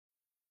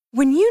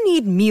When you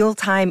need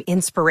mealtime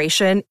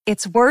inspiration,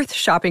 it's worth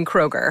shopping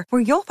Kroger,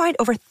 where you'll find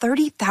over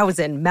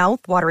 30,000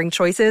 mouth-watering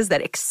choices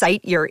that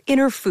excite your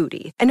inner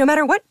foodie. And no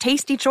matter what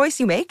tasty choice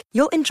you make,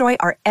 you'll enjoy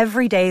our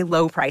everyday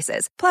low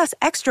prices, plus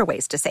extra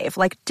ways to save,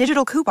 like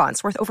digital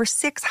coupons worth over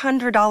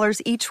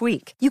 $600 each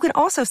week. You can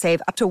also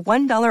save up to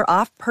 $1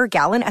 off per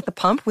gallon at the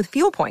pump with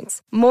fuel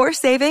points. More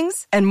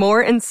savings and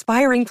more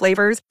inspiring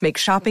flavors make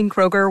shopping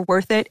Kroger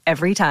worth it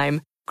every time.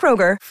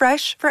 Kroger,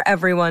 fresh for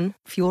everyone.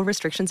 Fuel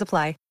restrictions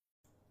apply.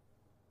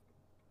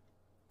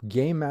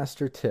 Game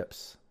Master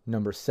Tips,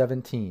 number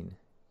 17,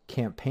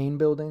 Campaign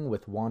Building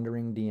with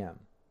Wandering DM.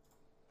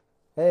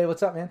 Hey,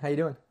 what's up, man? How you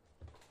doing?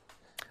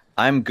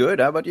 I'm good.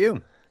 How about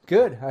you?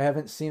 Good. I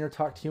haven't seen or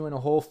talked to you in a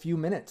whole few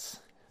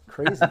minutes.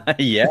 Crazy.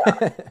 Yeah.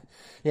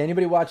 Yeah,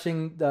 anybody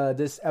watching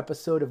this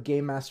episode of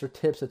Game Master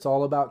Tips, it's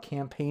all about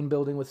campaign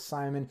building with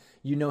Simon.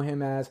 You know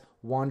him as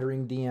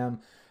Wandering DM.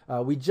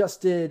 We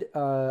just did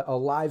a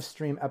live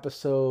stream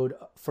episode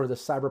for the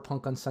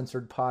Cyberpunk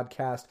Uncensored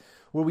podcast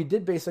where we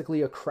did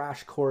basically a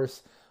crash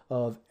course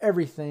of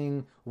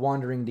everything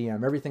Wandering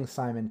DM, everything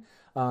Simon.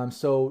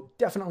 So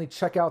definitely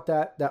check out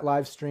that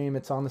live stream.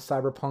 It's on the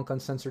Cyberpunk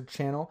Uncensored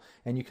channel,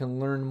 and you can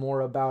learn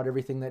more about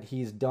everything that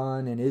he's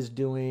done and is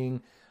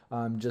doing,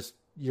 just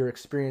your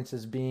experience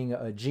as being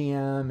a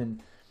GM,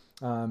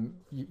 and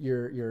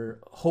you're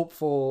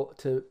hopeful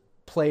to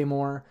play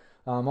more.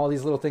 All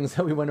these little things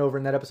that we went over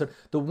in that episode.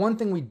 The one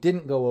thing we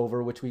didn't go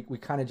over, which we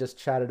kind of just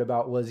chatted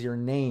about, was your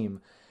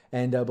name.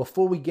 And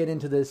before we get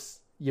into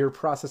your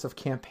process of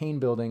campaign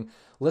building,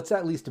 let's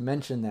at least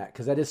mention that,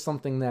 because that is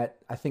something that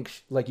I think,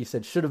 like you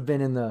said, should have been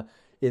in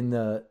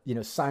the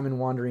Simon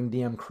Wandering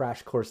DM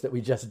crash course that we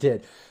just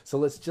did. So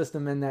let's just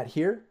amend that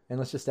here, and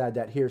let's just add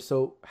that here.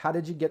 So how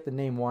did you get the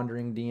name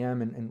Wandering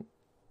DM, and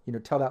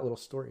tell that little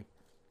story?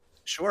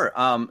 Sure.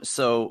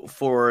 So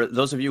for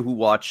those of you who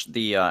watched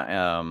the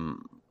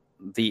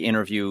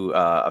interview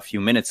a few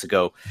minutes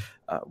ago,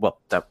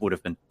 that would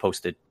have been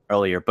posted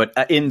earlier, but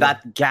in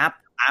that gap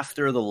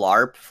after the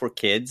LARP for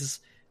kids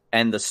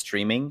and the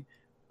streaming,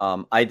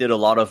 I did a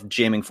lot of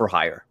jamming for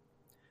hire,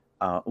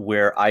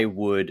 where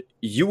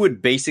you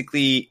would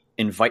basically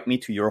invite me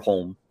to your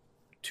home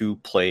to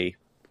play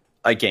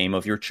a game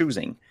of your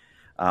choosing,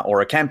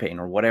 or a campaign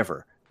or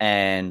whatever.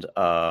 And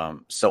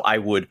so I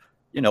would,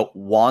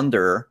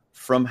 wander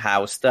from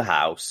house to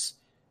house,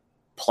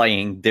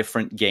 playing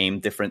different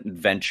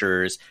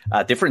adventures,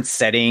 different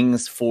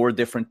settings for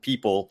different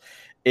people.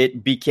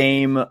 It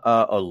became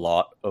a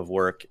lot of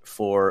work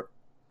for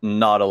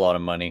not a lot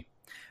of money.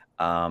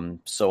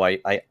 So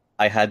I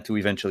had to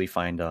eventually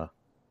find a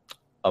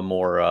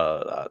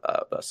more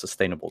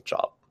sustainable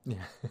job.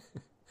 Yeah.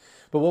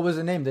 But what was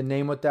the name? The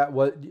name with that?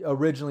 What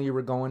originally you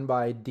were going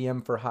by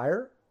DM for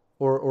hire,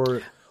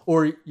 or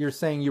you're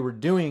saying you were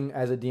doing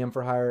as a DM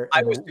for hire?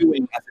 I was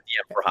doing as a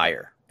DM for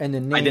hire, and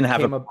the name I didn't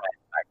have came a. up.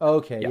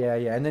 Okay,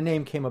 yeah, and the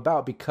name came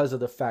about because of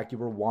the fact you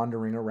were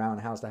wandering around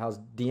house to house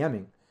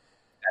DMing.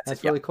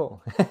 That's really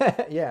cool.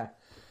 Yeah.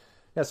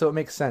 So it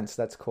makes sense.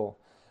 That's cool.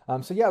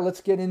 So yeah,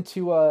 let's get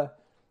into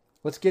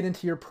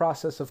your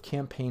process of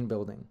campaign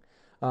building.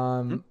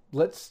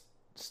 Let's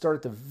start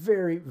at the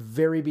very,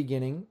 very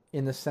beginning,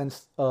 in the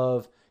sense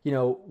of,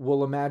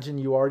 we'll imagine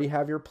you already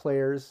have your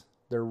players.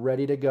 They're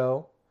ready to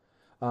go.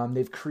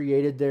 They've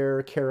created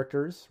their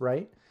characters,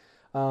 right?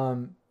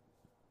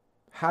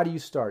 How do you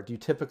start? Do you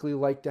typically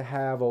like to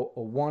have a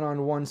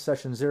one-on-one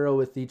session 0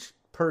 with each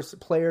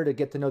player to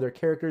get to know their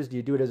characters? Do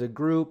you do it as a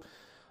group?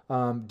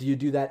 Do you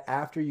do that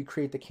after you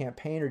create the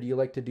campaign, or do you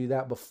like to do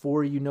that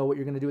before you know what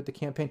you're going to do with the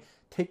campaign?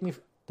 Take me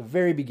from the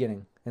very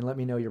beginning and let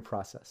me know your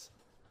process.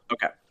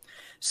 Okay.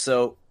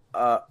 So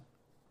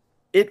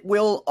it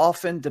will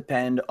often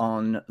depend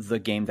on the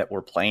game that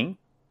we're playing.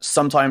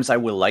 Sometimes I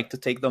will like to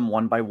take them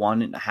one by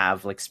one and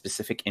have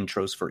specific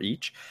intros for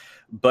each,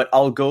 but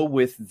I'll go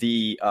with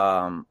the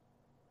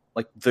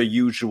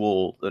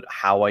usual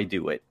how I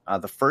do it.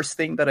 The first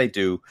thing that I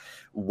do,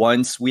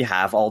 once we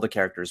have all the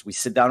characters, we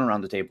sit down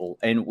around the table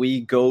and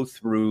we go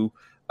through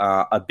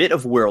a bit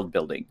of world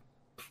building.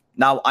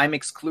 Now, I'm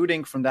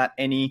excluding from that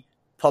any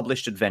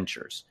published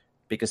adventures,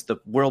 because the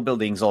world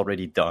building is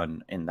already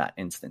done in that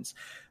instance.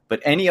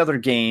 But any other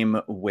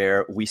game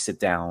where we sit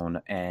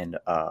down and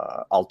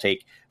I'll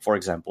take, for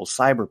example,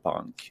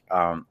 Cyberpunk.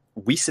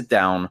 We sit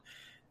down,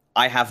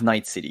 I have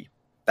Night City.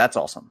 That's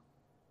awesome.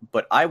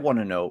 But I want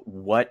to know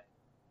what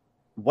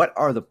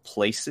are the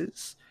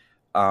places,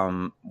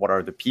 what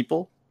are the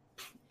people,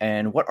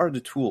 and what are the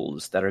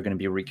tools that are going to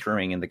be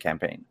recurring in the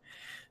campaign.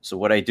 So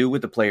what I do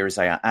with the players,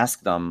 I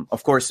ask them,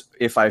 of course,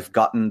 if I've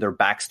gotten their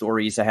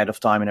backstories ahead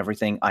of time and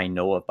everything, I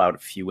know about a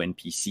few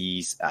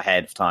NPCs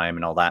ahead of time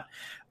and all that.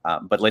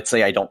 But let's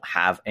say I don't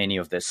have any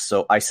of this.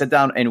 So I sit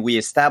down and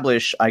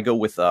I go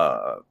with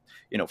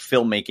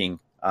filmmaking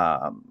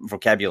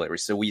vocabulary.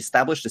 So we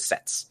establish the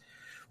sets.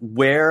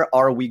 Where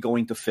are we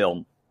going to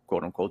film,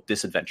 quote unquote,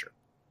 this adventure?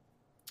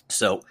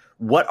 So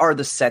what are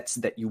the sets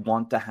that you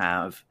want to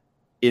have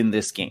in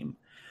this game?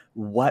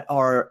 What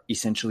are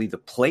essentially the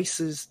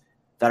places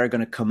that are going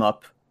to come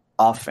up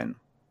often?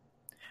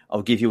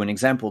 I'll give you an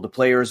example. The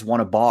players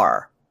want a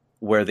bar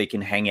where they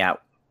can hang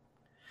out.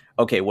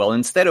 Okay, well,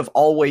 instead of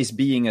always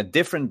being a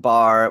different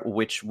bar,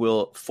 which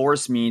will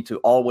force me to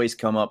always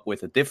come up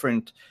with a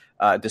different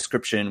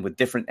description with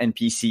different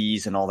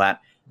NPCs and all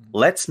that,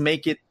 let's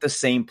make it the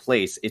same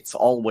place. It's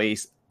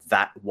always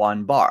that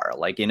one bar.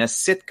 Like in a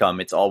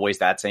sitcom, it's always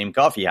that same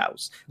coffee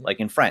house, like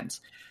in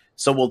Friends.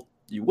 So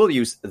we'll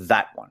use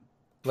that one.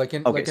 Like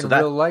in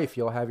real life,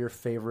 you'll have your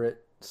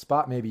favorite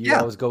spot. Maybe you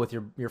always go with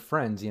your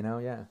friends,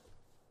 Yeah.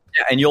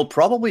 Yeah, and you'll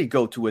probably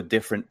go to a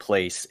different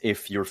place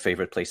if your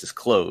favorite place is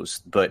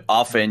closed, but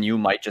often you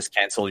might just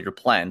cancel your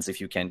plans if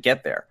you can't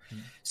get there.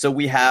 Mm-hmm. So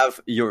we have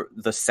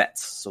the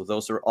sets. So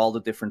those are all the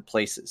different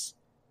places.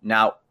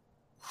 Now,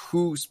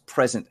 who's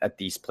present at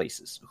these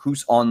places?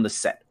 Who's on the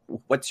set?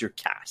 What's your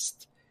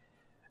cast?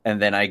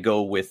 And then I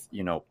go with,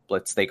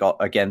 let's take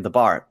again the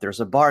bar.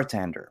 There's a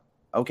bartender.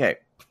 Okay.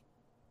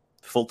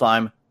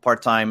 Full-time,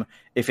 part-time.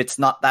 If it's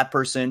not that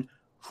person,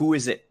 who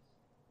is it?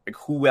 Like,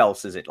 who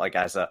else is it? Like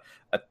as a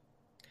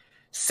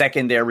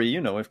secondary,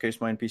 in case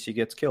my NPC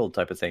gets killed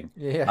type of thing.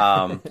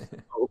 Yeah.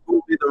 Who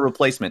will be the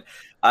replacement?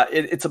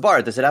 It's a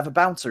bar. Does it have a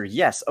bouncer?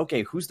 Yes.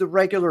 Okay. Who's the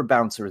regular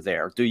bouncer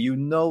there? Do you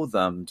know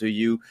them?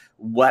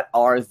 What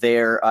are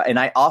their, and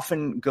I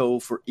often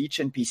go for each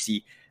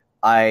NPC,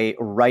 I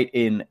write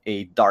in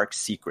a dark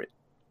secret.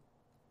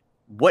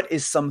 What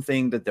is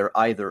something that they're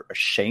either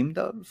ashamed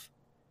of,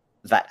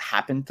 that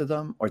happened to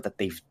them, or that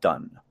they've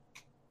done?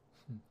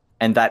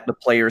 And that the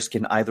players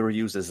can either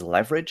use as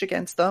leverage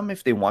against them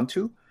if they want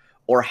to,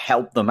 or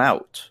help them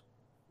out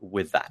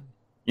with that.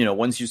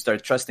 Once you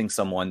start trusting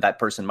someone, that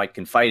person might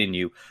confide in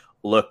you.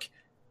 Look,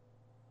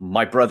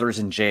 my brother's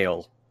in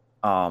jail.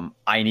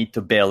 I need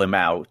to bail him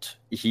out.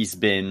 He's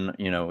been,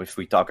 if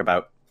we talk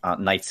about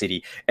Night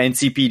City,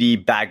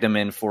 NCPD bagged him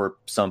in for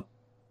some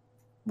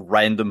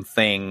random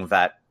thing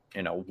that,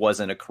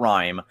 wasn't a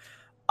crime.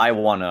 I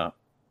want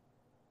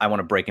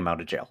to break him out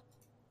of jail.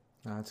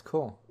 That's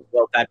cool.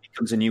 Well, that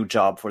becomes a new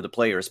job for the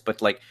players, but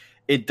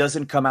it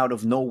doesn't come out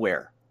of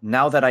nowhere.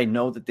 Now that I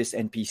know that this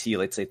NPC,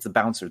 let's say it's the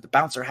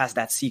bouncer has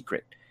that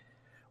secret.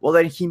 Well,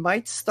 then he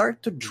might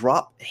start to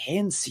drop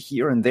hints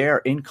here and there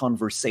in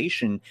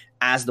conversation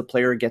as the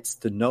player gets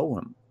to know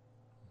him.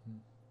 Mm-hmm.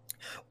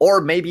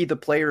 Or maybe the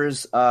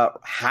players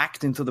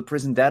hacked into the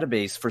prison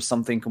database for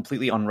something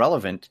completely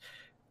irrelevant,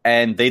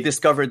 and they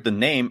discovered the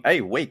name. Hey,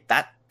 wait,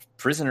 that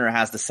prisoner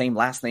has the same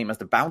last name as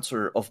the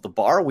bouncer of the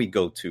bar we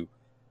go to.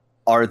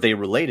 Are they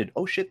related?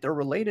 Oh shit, they're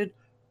related.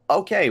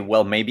 Okay,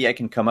 well, maybe I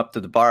can come up to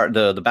the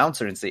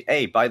bouncer and say,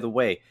 hey, by the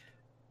way,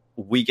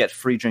 we get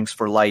free drinks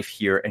for life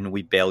here and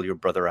we bail your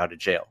brother out of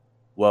jail.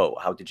 Whoa,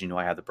 how did you know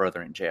I had the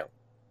brother in jail?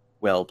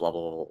 Well, blah,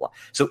 blah, blah, blah.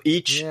 So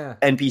each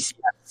NPC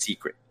has a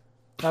secret.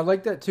 I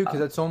like that too, because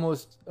that's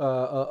almost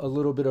a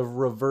little bit of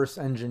reverse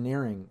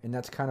engineering. And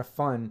that's kind of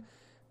fun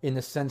in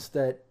the sense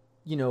that,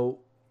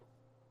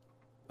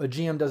 a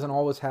GM doesn't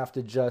always have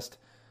to just...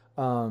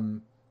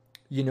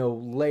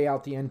 lay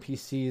out the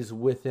NPCs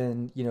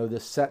within, the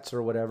sets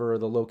or whatever, or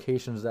the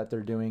locations that they're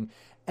doing,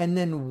 and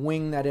then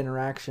wing that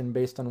interaction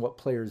based on what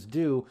players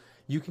do.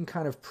 You can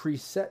kind of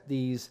preset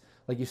these,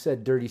 like you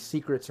said, dirty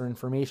secrets or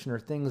information or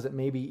things that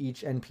maybe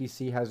each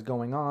NPC has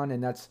going on,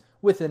 and that's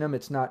within them.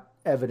 It's not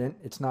evident.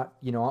 It's not,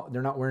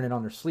 they're not wearing it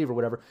on their sleeve or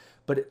whatever,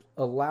 but it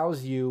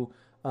allows you,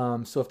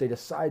 so if they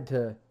decide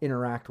to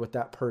interact with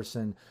that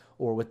person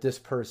or with this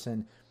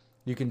person,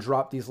 you can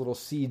drop these little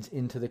seeds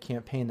into the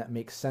campaign that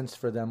makes sense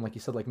for them. Like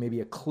you said, like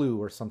maybe a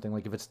clue or something,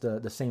 like if it's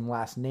the same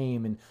last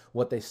name and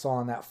what they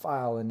saw in that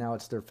file, and now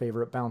it's their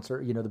favorite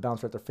bouncer, the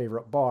bouncer at their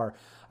favorite bar.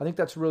 I think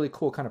that's really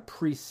cool, kind of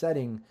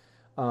presetting,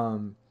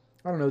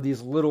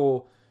 these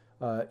little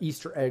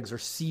Easter eggs or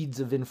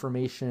seeds of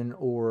information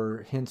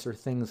or hints or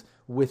things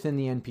within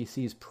the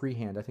NPCs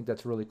pre-hand. I think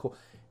that's really cool.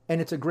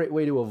 And it's a great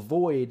way to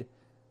avoid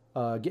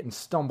getting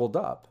stumbled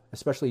up,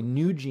 especially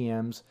new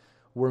GMs,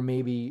 where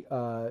maybe,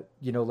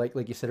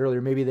 like you said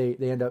earlier, maybe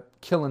they end up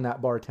killing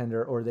that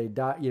bartender, or they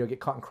die, get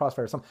caught in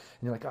crossfire or something,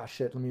 and you're like, oh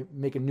shit, let me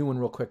make a new one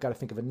real quick. Got to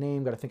think of a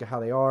name, got to think of how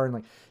they are,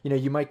 and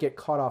you might get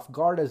caught off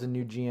guard as a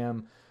new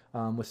GM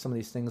with some of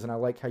these things, and I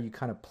like how you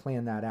kind of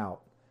plan that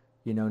out.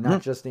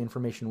 Not just the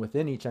information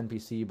within each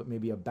NPC, but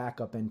maybe a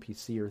backup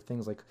NPC or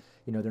things like,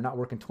 they're not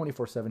working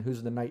 24/7.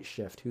 Who's the night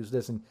shift? Who's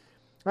this? And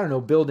I don't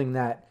know, building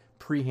that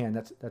pre-hand.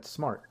 That's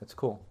smart. That's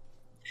cool.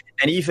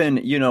 And even,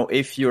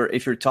 if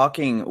you're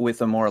talking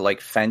with a more like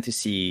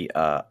fantasy,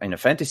 in a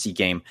fantasy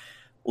game,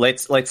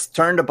 let's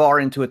turn the bar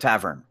into a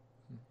tavern,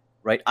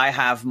 right? I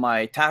have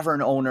my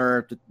tavern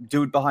owner, the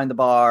dude behind the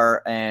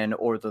bar,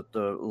 or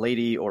the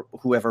lady or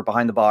whoever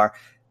behind the bar,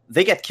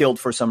 they get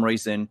killed for some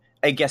reason.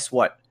 Hey, guess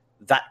what?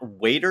 That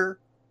waiter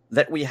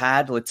that we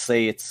had, let's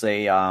say it's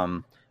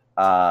a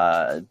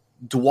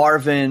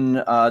dwarven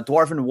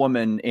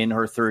woman in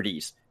her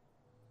 30s.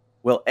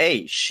 Well,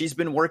 she's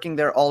been working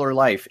there all her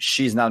life.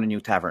 She's now the new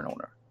tavern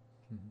owner.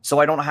 Mm-hmm. So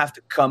I don't have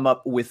to come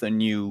up with a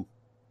new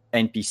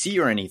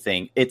NPC or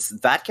anything. It's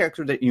that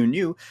character that you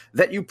knew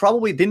that you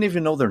probably didn't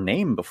even know their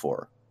name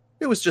before.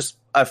 It was just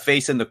a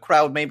face in the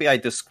crowd. Maybe I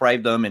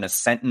described them in a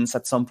sentence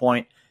at some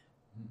point.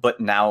 but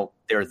now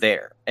they're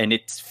there, and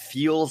it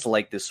feels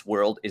like this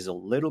world is a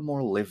little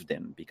more lived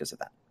in because of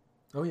that.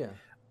 Oh yeah.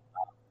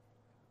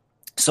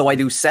 So I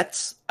do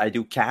sets, I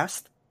do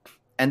cast,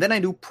 and then I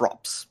do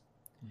props.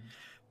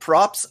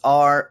 Props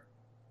are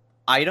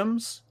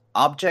items,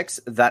 objects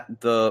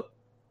that the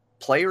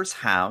players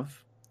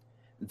have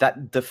that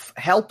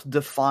help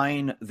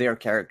define their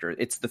character.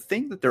 It's the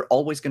thing that they're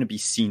always going to be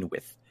seen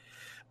with,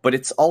 but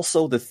it's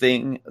also the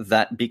thing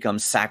that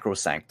becomes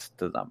sacrosanct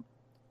to them.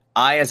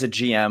 I, as a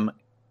GM,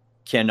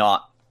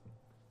 cannot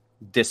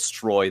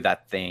destroy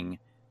that thing,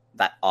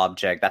 that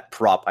object, that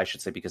prop, I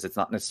should say, because it's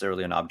not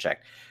necessarily an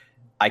object.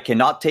 I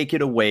cannot take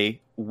it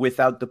away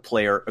without the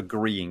player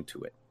agreeing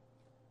to it.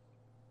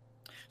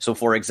 So,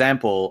 for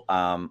example,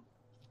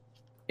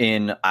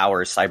 in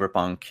our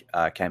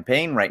Cyberpunk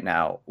campaign right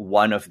now,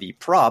 one of the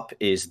prop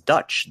is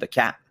Dutch, the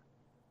cat.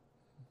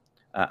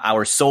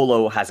 Our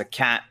solo has a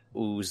cat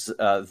who's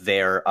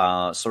their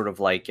sort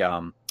of like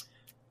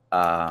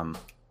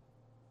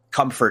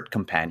comfort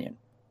companion.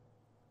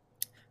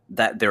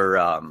 That they're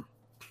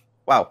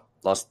wow,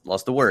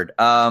 lost the word.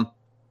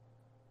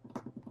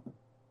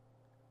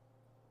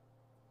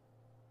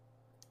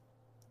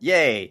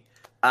 Yay.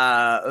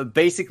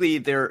 Basically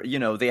they're,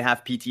 they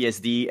have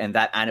PTSD, and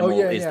that animal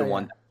is the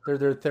one. They're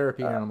their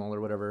therapy animal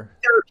or whatever.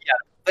 Therapy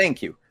animal.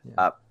 Thank you.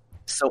 Yeah.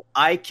 So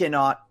I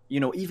cannot,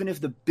 even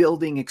if the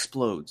building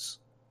explodes,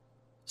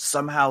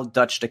 somehow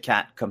Dutch the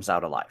cat comes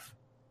out alive.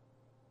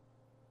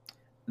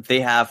 They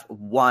have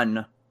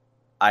one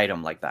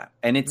item like that,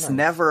 and it's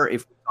never,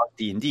 if we talk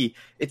D&D,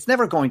 it's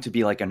never going to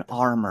be like an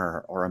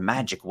armor or a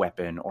magic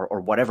weapon or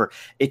whatever.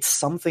 It's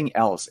something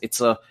else.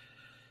 It's a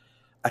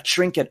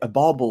trinket, a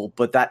bauble,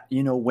 but that,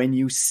 when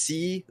you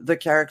see the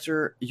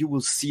character, you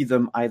will see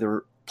them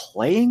either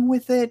playing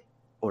with it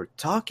or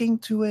talking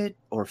to it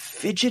or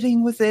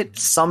fidgeting with it,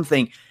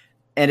 something,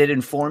 and it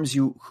informs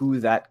you who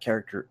that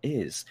character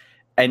is.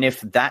 And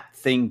if that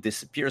thing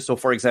disappears, so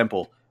for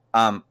example,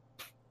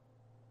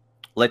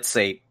 let's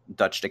say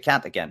Dutch the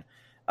cat again,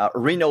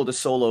 Reno the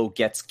solo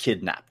gets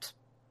kidnapped,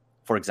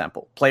 for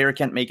example. Player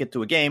can't make it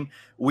to a game.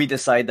 We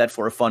decide that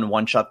for a fun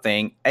one-shot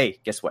thing, hey,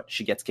 guess what?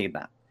 She gets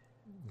kidnapped.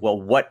 Well,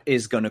 what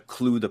is going to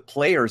clue the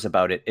players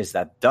about it is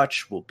that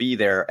Dutch will be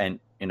there and,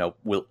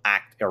 will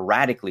act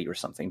erratically or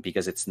something,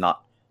 because it's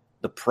not,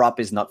 the prop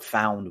is not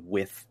found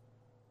with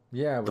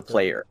the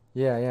player.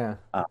 Yeah.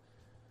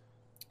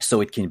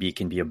 So it can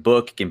be a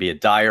book, it can be a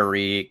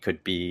diary, it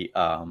could be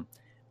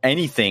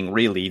anything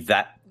really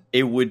that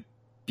it would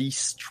be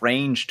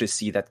strange to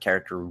see that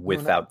character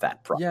without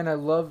that prop. Yeah, and I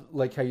love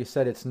like how you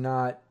said it's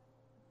not,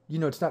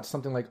 it's not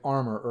something like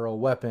armor or a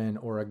weapon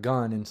or a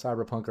gun in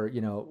Cyberpunk or,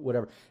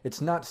 whatever. It's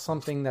not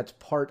something that's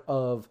part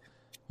of,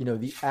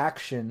 the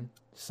action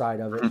side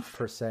of it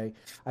per se.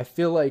 I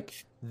feel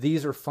like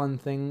these are fun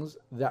things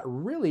that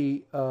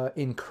really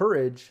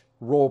encourage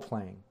role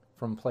playing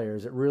from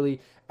players. It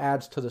really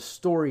adds to the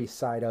story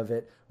side of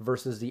it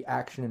versus the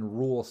action and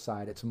rule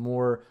side. It's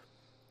more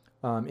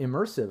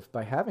immersive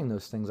by having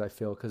those things, I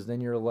feel, because then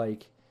you're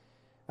like,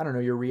 I don't know,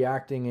 you're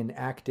reacting and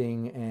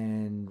acting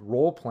and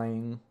role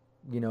playing,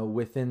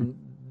 within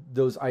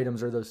those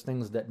items or those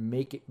things that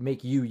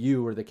make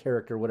you or the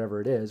character, whatever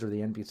it is, or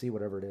the NPC,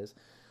 whatever it is,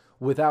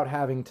 without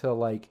having to,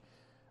 like,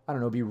 I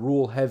don't know, be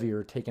rule heavy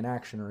or take an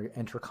action or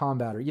enter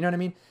combat, or, you know what I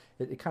mean?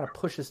 It kind of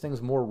pushes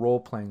things more role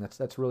playing.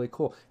 That's really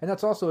cool. And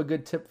that's also a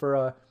good tip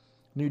for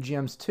new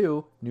GMs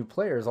too, new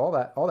players, all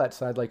that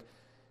side, like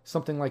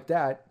something like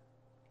that,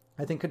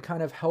 I think could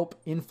kind of help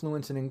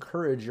influence and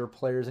encourage your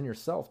players and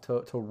yourself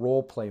to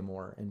role play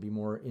more and be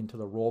more into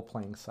the role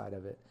playing side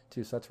of it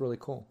too. So that's really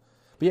cool.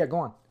 But yeah,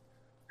 go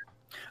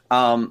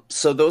on.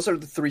 So those are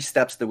the 3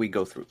 steps that we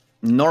go through.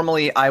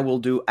 Normally, I will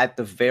do at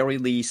the very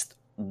least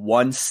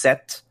 1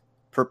 set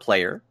per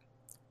player.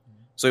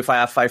 So if I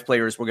have 5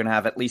 players, we're going to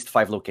have at least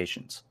 5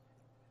 locations.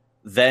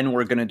 Then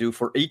we're going to do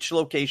for each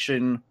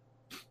location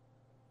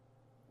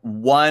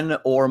 1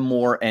 or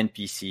more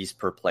NPCs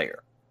per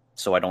player.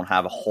 So I don't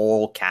have a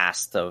whole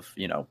cast of,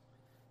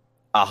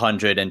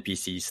 100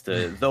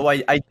 NPCs. Though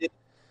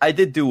I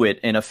did do it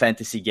in a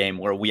fantasy game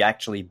where we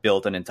actually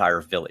built an entire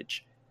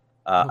village.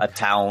 A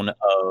town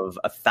of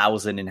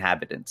 1,000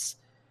 inhabitants.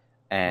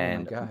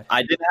 And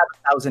I didn't have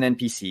 1,000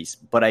 NPCs,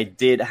 but I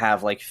did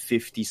have like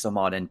 50 some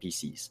odd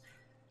NPCs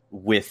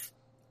with,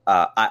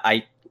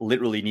 I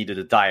literally needed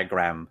a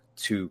diagram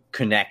to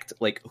connect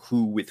like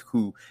who with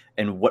who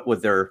and what were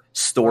their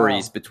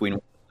stories between.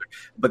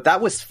 But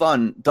that was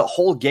fun. The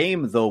whole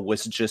game though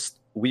was just,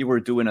 we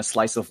were doing a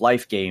slice of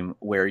life game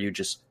where you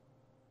just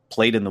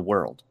played in the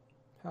world.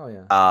 Hell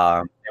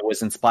yeah. It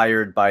was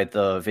inspired by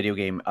the video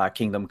game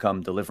Kingdom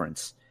Come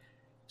Deliverance.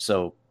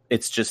 So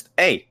it's just,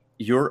 hey,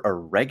 you're a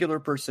regular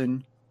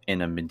person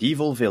in a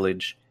medieval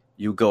village.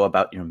 You go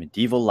about your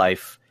medieval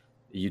life.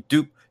 You're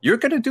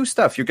going to do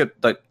stuff.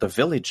 The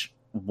village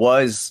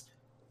was,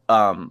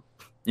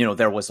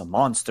 there was a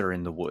monster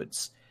in the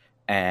woods.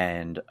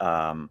 And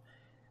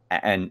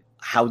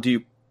how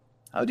do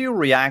you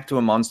react to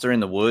a monster in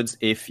the woods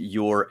if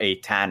you're a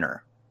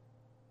tanner?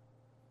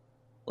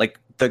 Like,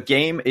 the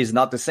game is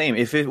not the same.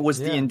 If it was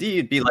D&D,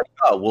 it'd be like,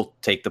 oh, we'll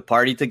take the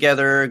party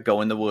together,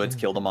 go in the woods,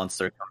 kill the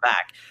monster, come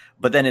back.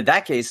 But then in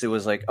that case, it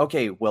was like,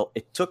 okay, well,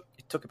 it took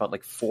about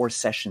like 4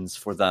 sessions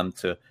for them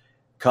to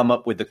come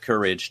up with the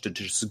courage to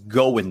just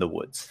go in the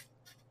woods.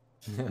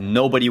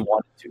 Nobody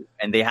wanted to,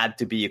 and they had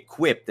to be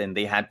equipped, and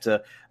they had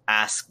to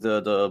ask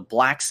the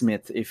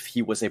blacksmith if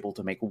he was able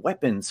to make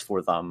weapons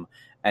for them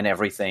and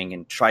everything,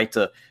 and try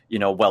to,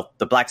 well,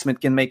 the blacksmith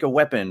can make a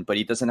weapon, but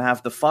he doesn't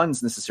have the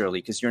funds necessarily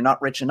because you're not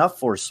rich enough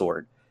for a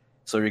sword.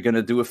 So you're going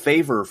to do a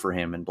favor for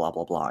him and blah,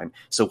 blah, blah. And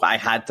so I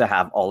had to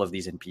have all of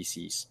these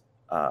NPCs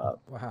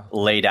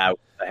laid out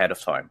ahead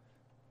of time.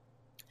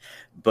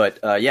 But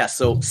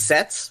so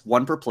sets,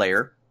 1 per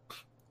player.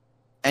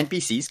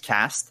 NPCs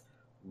cast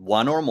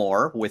 1 or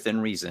more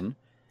within reason.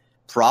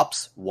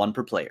 Props, 1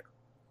 per player.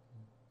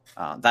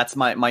 That's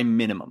my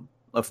minimum.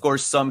 Of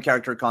course, some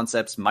character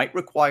concepts might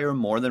require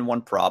more than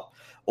 1 prop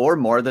or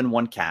more than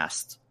 1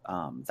 cast.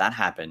 That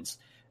happens.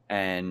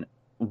 And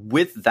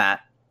with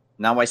that,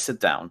 now I sit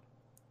down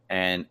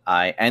and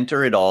I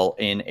enter it all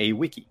in a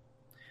wiki.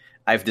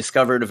 I've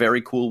discovered a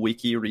very cool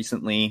wiki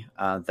recently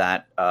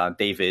that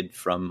David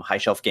from High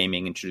Shelf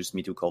Gaming introduced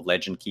me to called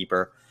Legend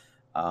Keeper.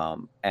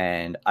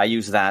 And I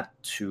use that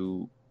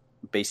to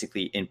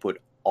basically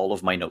input all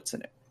of my notes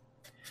in it.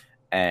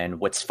 And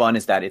what's fun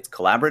is that it's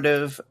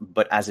collaborative,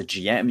 but as a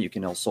GM, you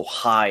can also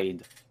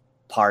hide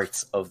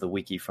parts of the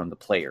wiki from the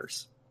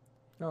players.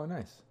 Oh,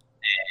 nice.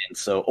 And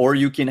so, or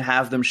you can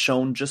have them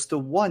shown just to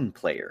 1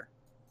 player.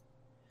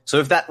 So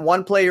if that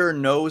 1 player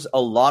knows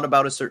a lot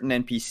about a certain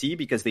NPC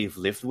because they've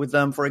lived with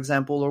them, for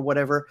example, or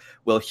whatever,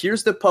 well,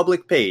 here's the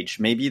public page.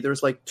 Maybe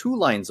there's like 2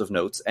 lines of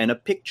notes and a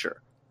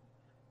picture.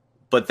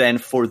 But then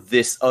for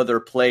this other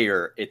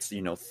player, it's,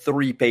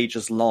 3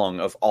 pages long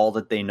of all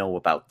that they know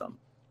about them.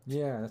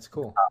 Yeah, that's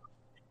cool.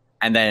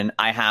 And then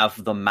I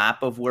have the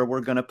map of where we're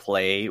going to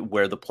play,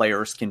 where the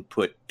players can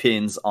put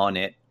pins on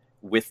it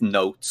with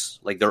notes,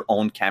 like their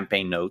own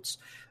campaign notes.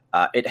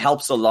 It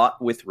helps a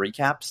lot with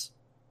recaps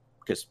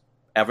because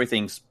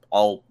everything's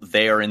all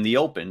there in the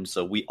open.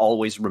 So we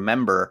always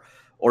remember,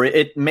 or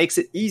it makes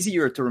it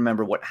easier to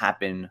remember what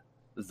happened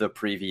the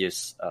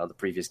previous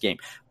game.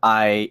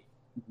 I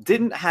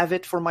didn't have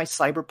it for my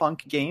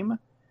Cyberpunk game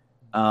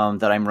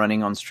that I'm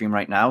running on stream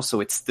right now.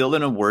 So it's still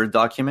in a Word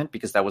document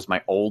because that was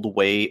my old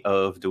way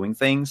of doing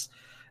things.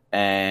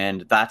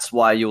 And that's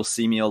why you'll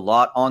see me a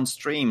lot on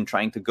stream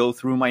trying to go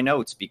through my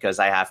notes because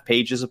I have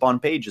pages upon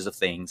pages of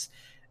things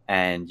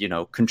and,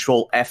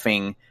 control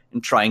Fing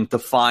and trying to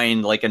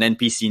find like an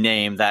NPC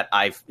name that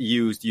I've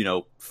used,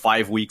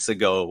 5 weeks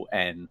ago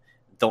and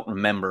don't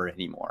remember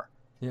anymore.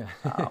 Yeah.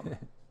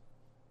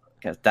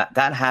 Because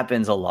that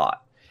happens a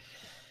lot.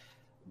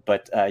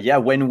 But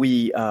when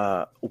we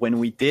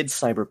did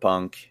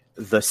Cyberpunk,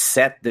 the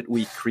set that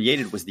we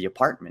created was the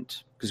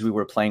apartment because we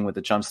were playing with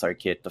the Jumpstart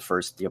kit,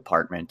 the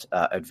apartment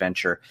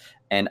adventure,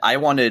 and I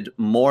wanted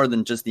more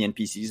than just the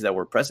NPCs that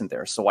were present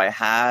there. So I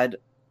had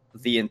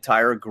the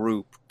entire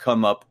group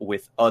come up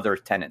with other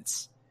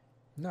tenants.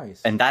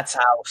 Nice. And that's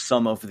how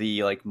some of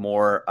the like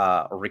more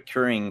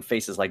recurring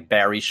faces like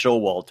Barry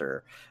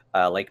Showalter,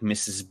 like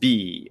Mrs.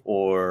 B,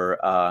 or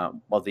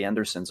the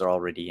Andersons are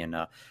already in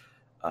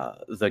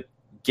the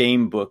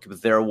game book,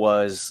 but there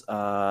was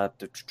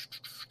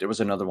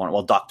another one.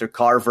 Well, Dr.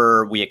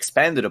 Carver, we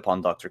expanded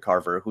upon Dr.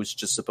 Carver, who's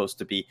just supposed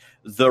to be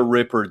the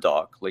Ripper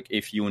Doc, like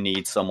if you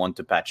need someone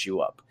to patch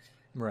you up.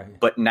 Right.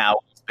 But now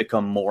it's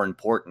become more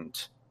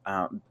important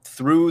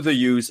through the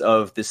use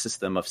of the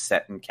system of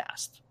set and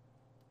cast.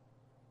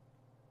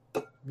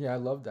 Yeah, I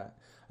love that.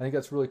 I think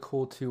that's really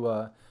cool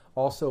to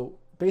also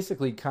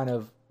basically kind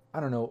of,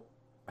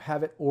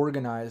 have it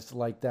organized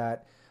like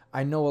that.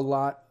 I know a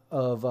lot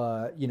of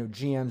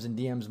GMs and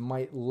DMs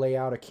might lay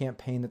out a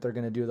campaign that they're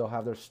going to do. They'll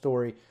have their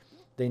story.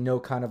 They know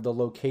kind of the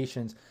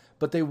locations,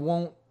 but they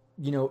won't,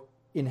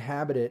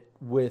 inhabit it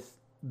with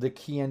the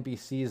key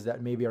NPCs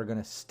that maybe are going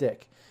to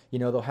stick.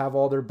 They'll have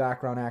all their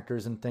background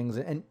actors and things,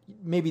 and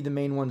maybe the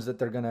main ones that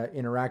they're going to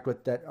interact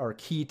with that are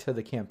key to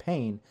the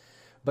campaign.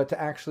 But to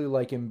actually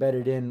like embed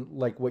it in,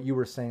 like what you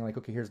were saying, like,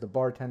 okay, here's the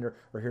bartender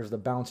or here's the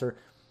bouncer.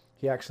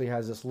 He actually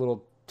has this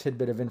little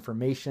tidbit of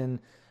information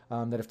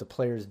that if the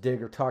players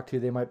dig or talk to,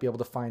 they might be able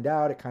to find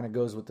out. It kind of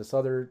goes with this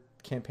other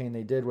campaign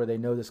they did where they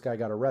know this guy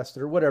got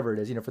arrested or whatever it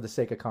is, for the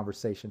sake of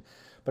conversation.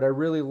 But I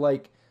really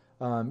like,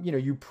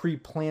 you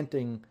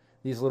pre-planting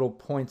these little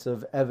points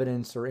of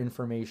evidence or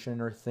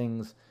information or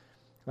things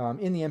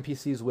in the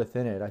NPCs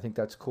within it. I think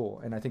that's cool.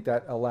 And I think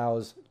that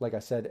allows, like I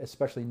said,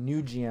 especially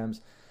new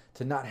GMs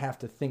to not have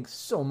to think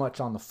so much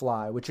on the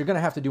fly, which you're going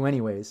to have to do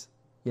anyways,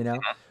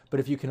 But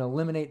if you can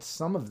eliminate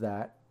some of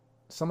that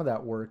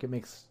work, it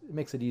makes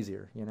it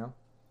easier,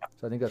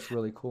 So I think that's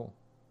really cool.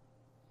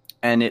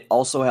 And it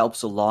also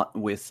helps a lot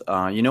with,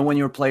 when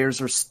your players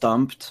are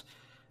stumped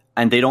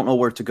and they don't know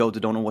where to go,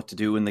 they don't know what to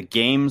do, and the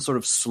game sort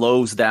of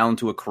slows down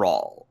to a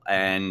crawl,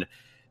 and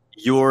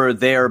you're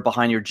there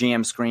behind your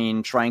GM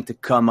screen trying to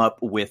come up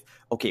with,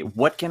 okay,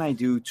 what can I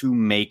do to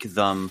make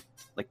them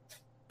like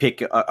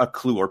pick a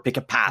clue or pick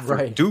a path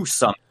or do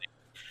something.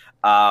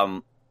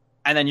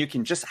 And then you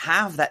can just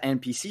have that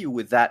NPC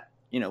with that,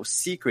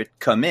 secret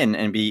come in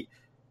and be,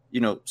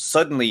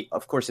 suddenly,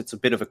 of course, it's a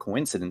bit of a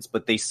coincidence,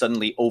 but they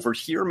suddenly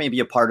overhear maybe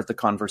a part of the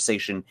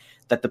conversation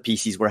that the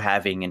PCs were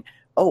having. And,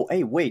 oh,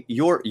 hey, wait,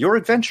 you're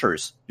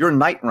adventurers, you're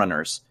night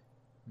runners.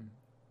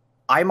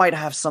 I might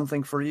have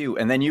something for you.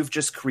 And then you've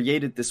just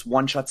created this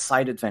one-shot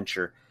side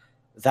adventure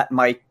that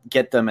might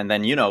get them. And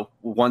then,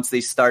 once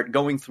they start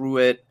going through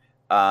it,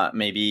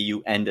 maybe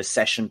you end a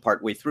session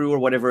partway through or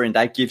whatever, and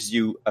that gives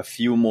you a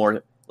few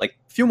more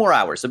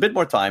hours, a bit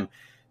more time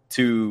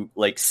to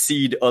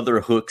seed other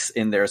hooks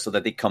in there so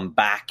that they come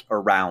back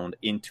around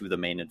into the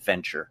main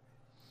adventure.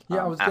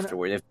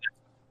 Afterward, if that's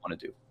what you want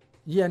to do.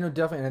 Yeah, no,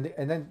 definitely.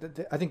 And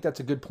then I think that's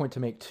a good point to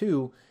make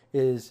too,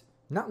 is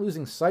not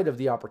losing sight of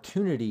the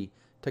opportunity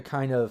to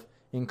kind of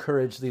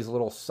encourage these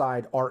little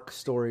side arc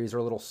stories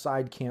or little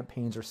side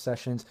campaigns or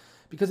sessions,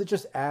 because it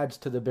just adds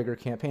to the bigger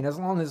campaign. As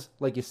long as,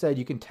 like you said,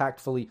 you can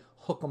tactfully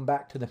hook them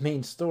back to the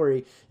main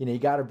story, you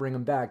got to bring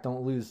them back.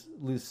 Don't lose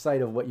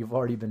sight of what you've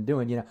already been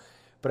doing,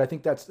 But I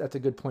think that's a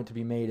good point to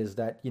be made, is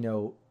that,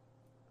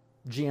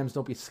 GMs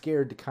don't be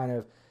scared to kind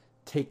of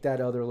take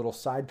that other little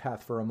side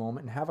path for a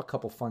moment and have a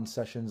couple fun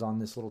sessions on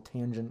this little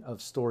tangent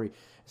of story,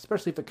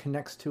 especially if it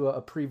connects to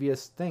a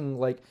previous thing,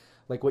 like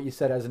what you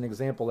said as an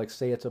example, like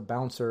say it's a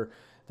bouncer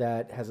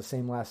that has the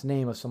same last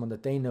name of someone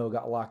that they know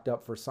got locked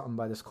up for something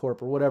by this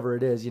corp or whatever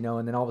it is,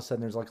 and then all of a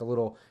sudden there's a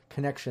little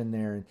connection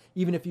there. And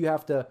even if you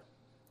have to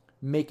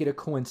make it a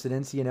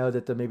coincidence,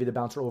 that maybe the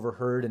bouncer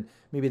overheard and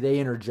maybe they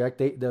interject,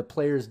 the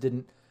players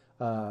didn't,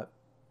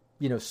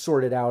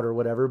 sort it out or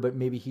whatever, but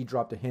maybe he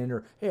dropped a hint,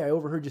 or, hey, I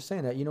overheard you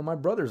saying that, my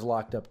brother's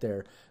locked up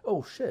there.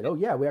 Oh shit. Oh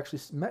yeah, we actually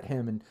met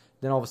him. And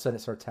then all of a sudden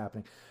it starts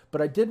happening.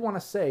 But I did want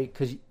to say,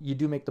 because you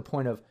do make the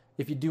point of,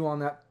 if you do on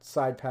that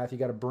side path, you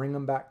got to bring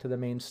them back to the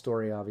main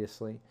story,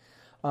 obviously.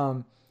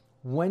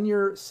 When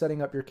you're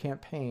setting up your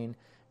campaign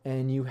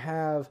and you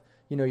have,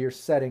 your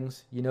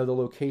settings, the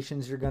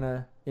locations you're going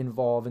to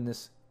involve in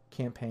this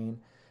campaign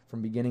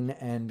from beginning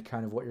to end,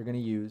 kind of what you're going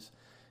to use.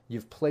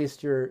 You've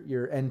placed your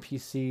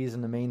NPCs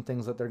and the main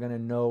things that they're going to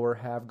know or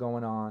have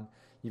going on.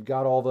 You've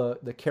got all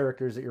the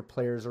characters that your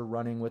players are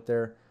running with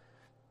their,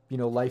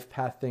 life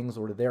path things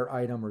or their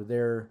item or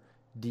their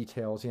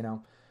details,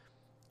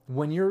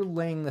 When you're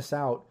laying this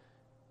out,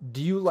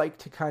 do you like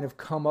to kind of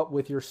come up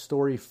with your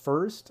story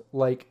first?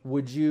 Like,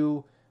 would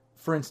you,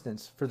 for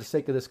instance, for the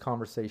sake of this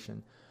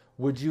conversation,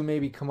 would you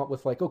maybe come up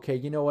with okay,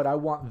 you know what, I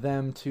want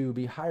them to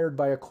be hired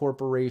by a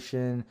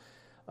corporation,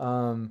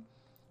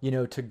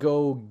 to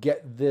go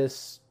get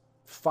this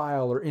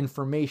file or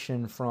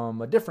information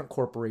from a different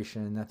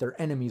corporation that they're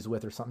enemies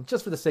with or something,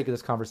 just for the sake of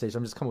this conversation.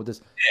 I'm just coming with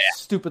this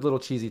stupid little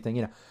cheesy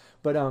thing,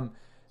 But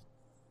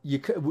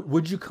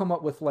would you come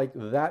up with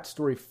that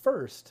story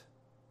first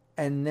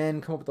and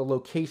then come up with the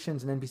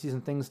locations and NPCs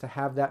and things to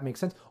have that make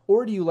sense?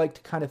 Or do you like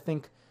to kind of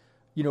think,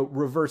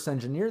 reverse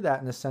engineer that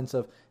in the sense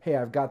of, hey,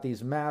 I've got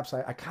these maps.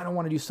 I kind of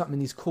want to do something in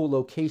these cool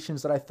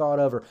locations that I thought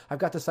of, or I've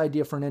got this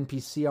idea for an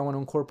NPC I want to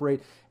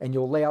incorporate, and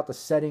you'll lay out the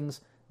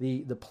settings,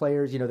 the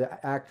players, the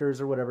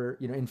actors or whatever,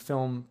 in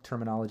film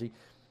terminology.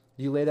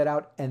 You lay that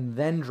out and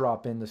then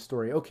drop in the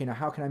story. Okay, now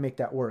how can I make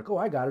that work? Oh,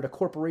 I got it. A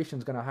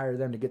corporation's going to hire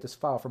them to get this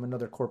file from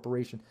another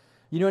corporation.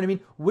 You know what I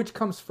mean? Which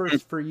comes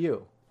first for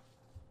you?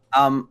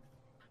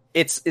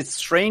 It's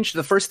strange.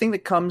 The first thing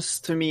that comes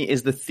to me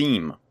is the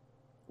theme.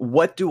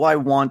 What do I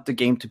want the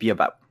game to be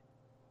about?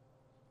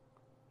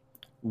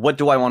 What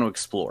do I want to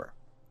explore?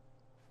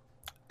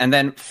 And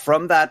then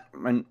from that,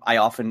 and I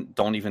often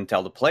don't even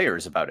tell the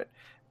players about it,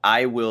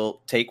 I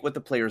will take what the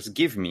players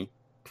give me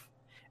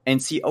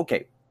and see,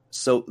 okay,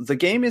 so the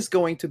game is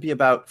going to be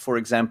about, for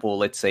example,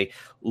 let's say,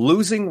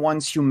 losing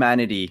one's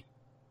humanity,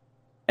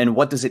 and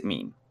what does it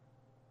mean?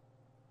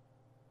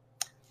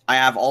 I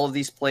have all of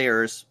these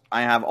players,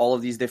 I have all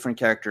of these different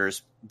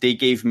characters, they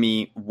gave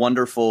me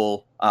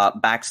wonderful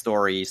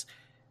backstories,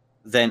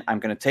 then I'm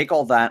going to take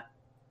all that,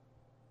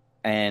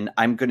 and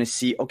I'm going to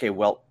see, okay,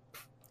 well,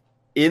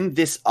 in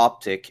this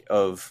optic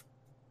of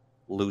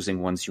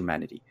losing one's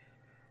humanity,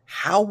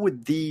 how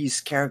would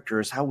these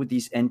characters, how would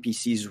these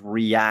NPCs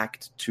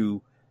react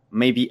to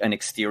maybe an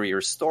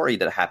exterior story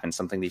that happens,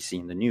 something they see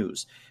in the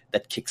news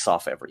that kicks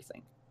off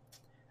everything?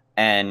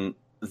 And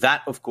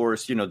that, of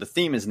course, the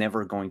theme is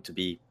never going to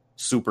be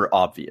super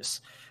obvious,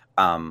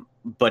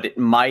 but it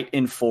might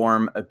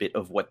inform a bit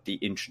of what the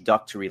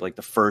introductory,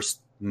 the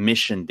first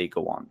mission they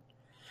go on.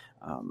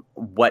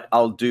 What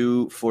I'll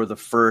do for the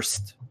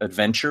first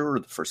adventure or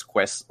the first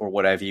quest or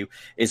what have you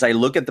is I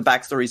look at the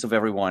backstories of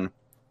everyone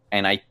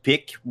and I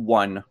pick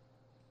one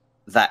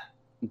that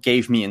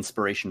gave me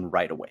inspiration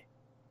right away.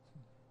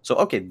 So,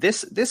 okay,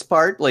 this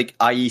part,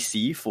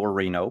 IEC for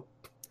Reno,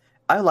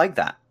 I like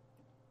that.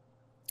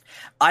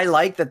 I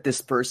like that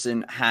this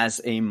person has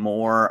a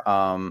more,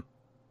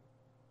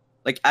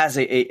 as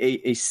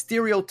a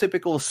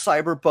stereotypical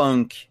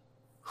cyberpunk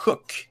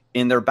hook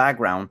in their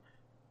background,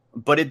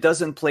 but it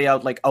doesn't play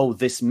out oh,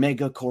 this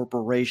mega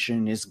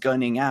corporation is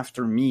gunning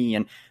after me,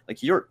 and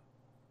you're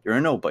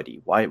a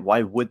nobody. Why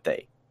would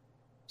they?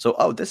 So,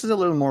 oh, this is a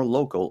little more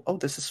local. Oh,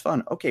 this is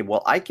fun. Okay,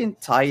 well, I can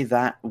tie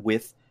that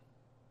with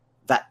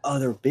that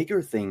other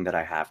bigger thing that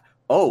I have.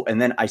 Oh,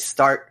 and then I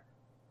start,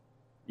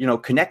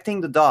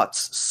 connecting the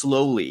dots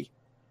slowly.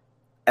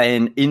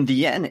 And in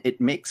the end, it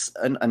makes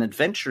an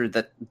adventure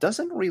that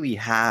doesn't really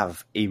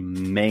have a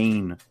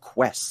main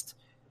quest,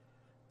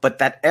 but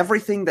that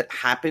everything that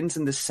happens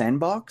in the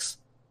sandbox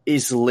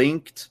is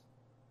linked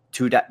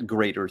to that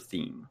greater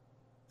theme.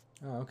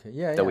 Oh, okay.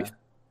 Yeah.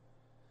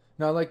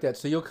 No, I like that.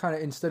 So you'll kind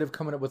of, instead of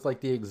coming up with like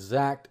the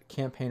exact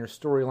campaign or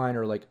storyline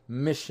or like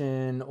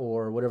mission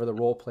or whatever the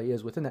role play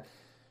is within that,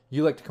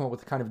 you like to come up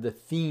with kind of the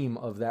theme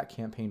of that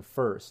campaign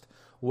first,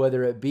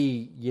 whether it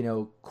be,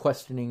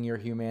 questioning your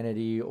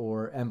humanity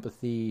or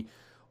empathy,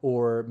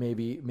 or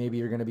maybe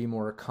you're going to be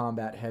more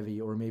combat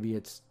heavy, or maybe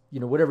it's,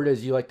 whatever it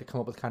is, you like to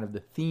come up with kind of the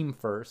theme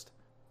first.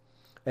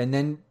 And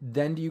then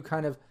do you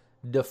kind of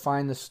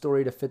define the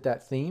story to fit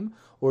that theme?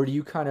 Or do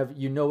you kind of,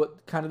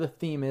 what kind of the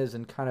theme is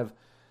and kind of,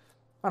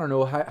 I don't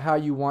know, how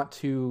you want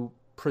to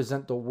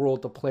present the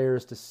world to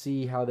players to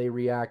see how they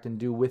react and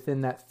do within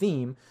that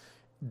theme?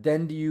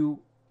 Then do you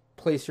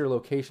place your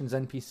locations,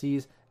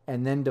 NPCs,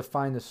 and then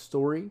define the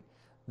story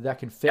that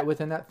can fit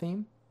within that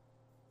theme?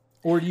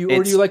 Or do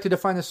you like to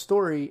define the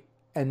story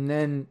and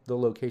then the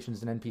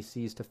locations and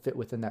NPCs to fit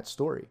within that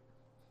story?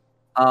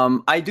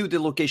 I do the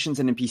locations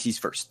and NPCs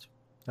first.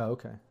 Oh,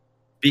 okay.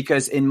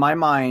 Because in my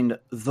mind,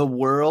 the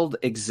world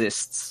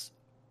exists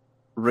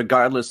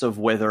regardless of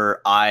whether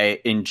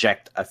I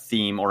inject a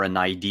theme or an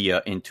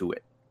idea into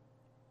it.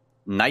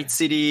 Night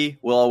City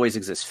will always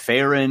exist.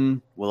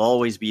 Faerun will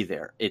always be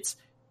there. It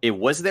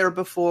was there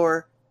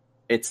before.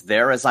 It's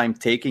there as I'm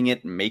taking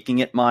it and making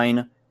it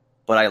mine.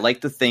 But I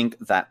like to think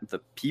that the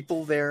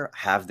people there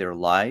have their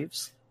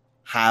lives,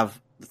 have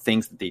the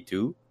things that they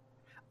do.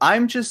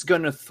 I'm just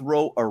going to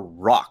throw a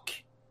rock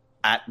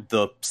at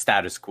the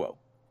status quo.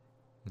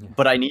 Yeah.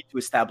 But I need to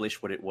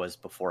establish what it was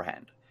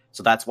beforehand.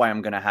 So that's why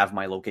I'm going to have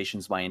my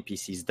locations, my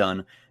NPCs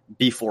done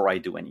before I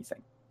do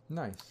anything.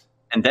 Nice.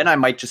 And then I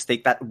might just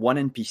take that one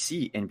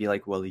NPC and be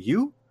like, well,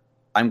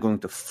 I'm going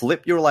to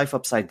flip your life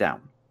upside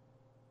down.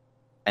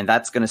 And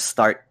that's going to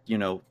start,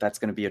 that's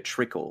going to be a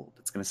trickle.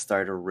 That's going to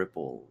start a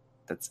ripple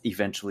that's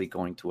eventually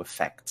going to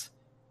affect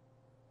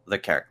the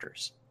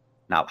characters.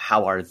 Now,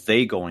 how are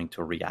they going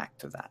to react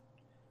to that?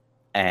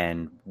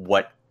 And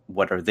what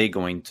are they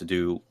going to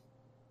do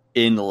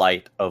in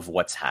light of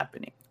what's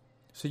happening?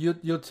 So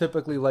you'll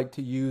typically like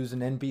to use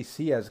an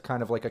NPC as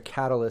kind of like a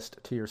catalyst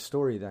to your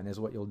story then, is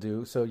what you'll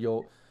do. So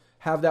you'll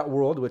have that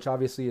world, which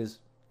obviously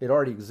it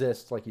already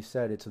exists, like you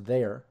said, it's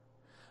there.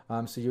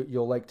 So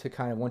you'll like to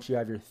kind of, once you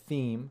have your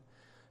theme,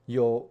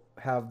 you'll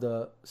have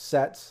the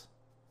sets,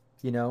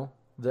 the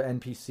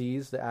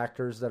NPCs, the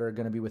actors that are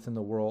going to be within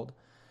the world.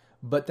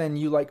 But then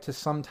you like to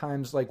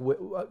sometimes, like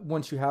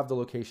once you have the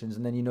locations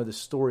and then the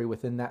story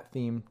within that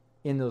theme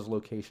in those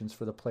locations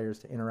for the players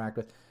to interact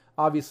with.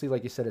 Obviously,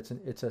 like you said,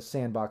 it's a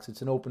sandbox,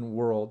 it's an open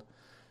world,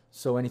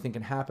 so anything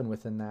can happen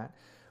within that.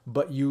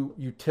 But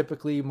you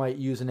typically might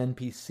use an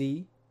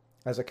NPC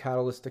as a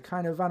catalyst to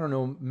kind of, I don't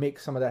know, make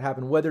some of that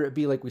happen, whether it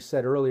be, like we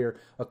said earlier,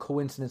 a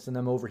coincidence in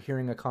them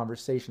overhearing a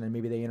conversation and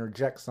maybe they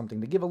interject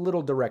something to give a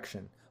little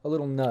direction, a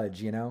little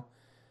nudge, Is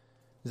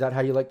that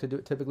how you like to do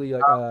it typically,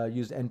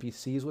 use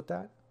NPCs with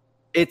that?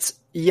 It's,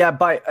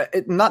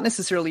 not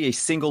necessarily a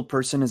single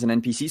person as an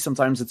NPC.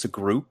 Sometimes it's a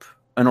group,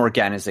 an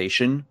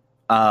organization.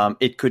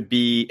 It could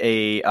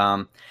be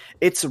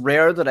it's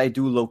rare that I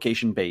do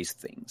location-based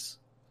things.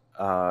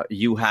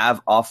 You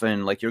have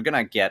often, like, you're going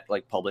to get,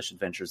 like, published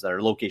adventures that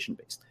are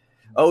location-based.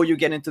 Oh, you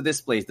get into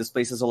this place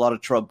has a lot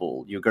of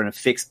trouble. You're going to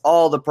fix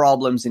all the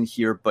problems in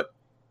here, but,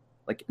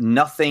 like,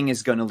 nothing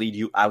is going to lead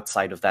you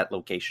outside of that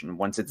location.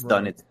 Once it's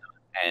done, it's done.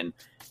 And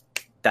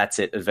that's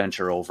it,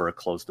 adventure over,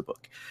 close the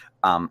book.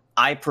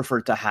 I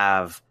prefer to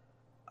have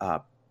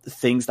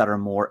things that are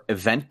more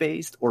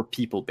event-based or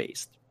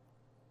people-based.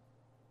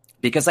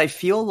 Because I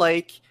feel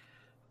like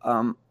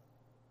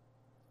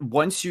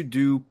once you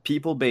do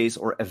people-based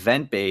or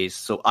event-based,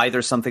 so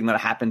either something that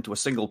happened to a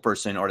single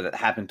person or that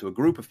happened to a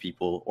group of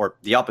people, or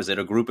the opposite,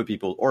 a group of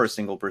people or a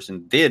single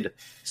person did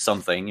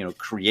something,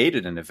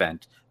 created an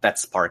event that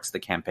sparks the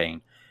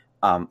campaign.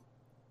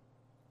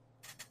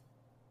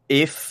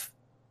 If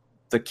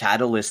the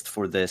catalyst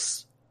for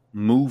this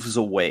moves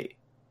away,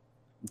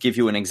 give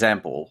you an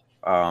example.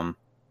 I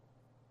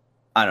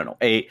don't know,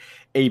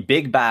 a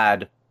big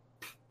bad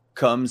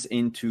comes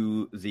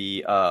into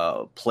the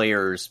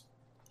player's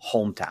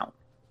hometown.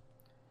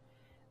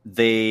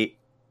 They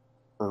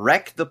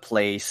wreck the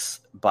place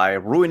by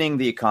ruining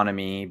the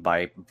economy,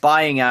 by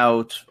buying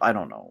out, I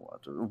don't know,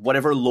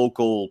 whatever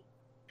local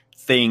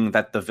thing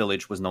that the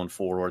village was known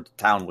for or the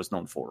town was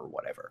known for or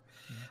whatever.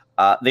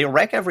 They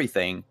wreck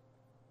everything.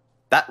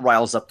 That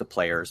riles up the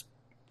players.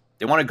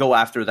 They want to go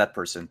after that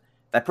person.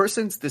 That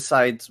person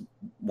decides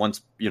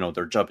once,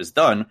 their job is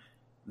done,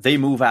 they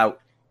move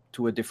out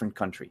to a different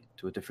country,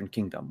 to a different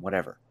kingdom,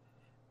 whatever.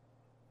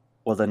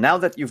 Well, then now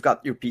that you've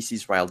got your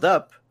PCs riled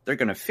up, they're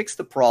going to fix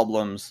the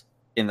problems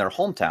in their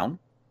hometown,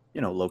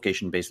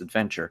 location-based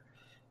adventure.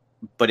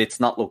 but it's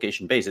not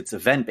location based. It's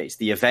event based.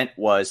 The event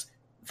was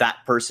that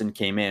person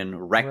came in,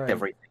 wrecked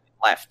everything,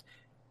 left.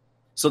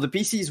 So the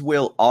PCs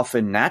will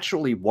often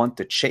naturally want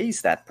to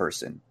chase that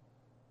person.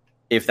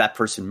 If that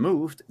person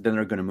moved, then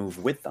they're going to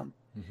move with them.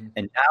 Mm-hmm.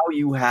 And now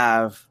you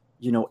have,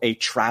 a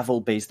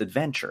travel-based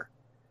adventure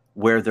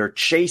where they're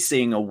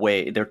chasing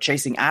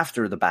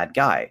after the bad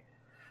guy.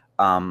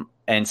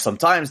 And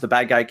sometimes the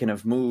bad guy can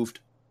have moved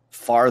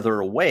farther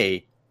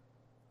away,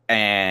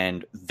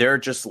 and they're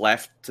just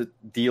left to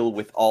deal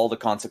with all the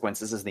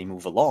consequences as they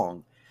move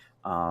along.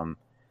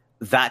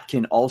 That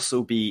can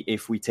also be,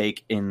 if we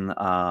take in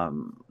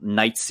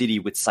Night City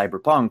with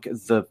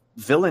Cyberpunk, the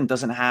villain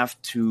doesn't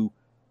have to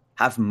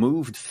have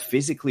moved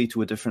physically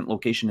to a different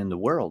location in the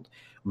world.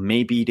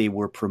 Maybe they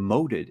were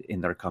promoted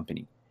in their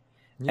company,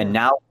 and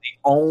now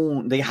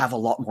they have a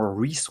lot more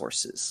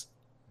resources.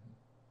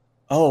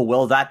 Oh,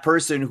 well, that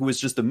person who was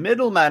just a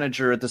middle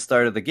manager at the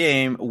start of the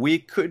game, we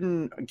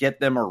couldn't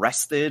get them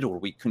arrested, or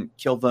we couldn't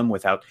kill them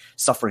without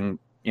suffering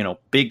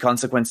big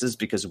consequences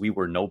because we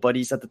were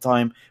nobodies at the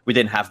time. We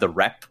didn't have the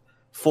rep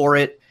for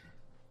it.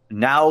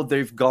 Now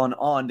they've gone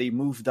on, they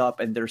moved up,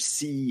 and they're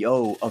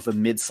CEO of a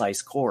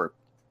mid-sized corp.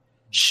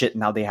 Shit,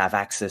 now they have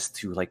access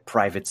to like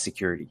private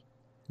security.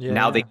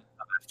 Now they come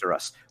after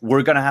us.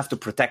 We're going to have to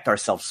protect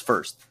ourselves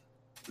first.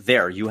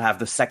 There, you have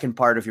the second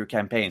part of your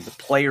campaign. The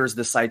players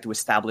decide to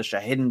establish a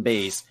hidden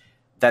base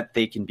that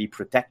they can be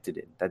protected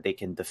in, that they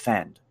can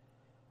defend.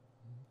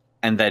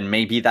 And then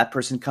maybe that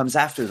person comes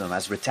after them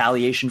as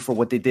retaliation for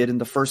what they did in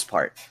the first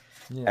part.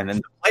 Yeah. And then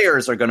the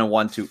players are going to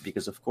want to,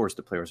 because of course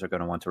the players are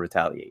going to want to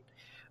retaliate.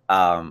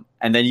 And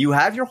then you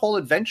have your whole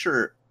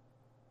adventure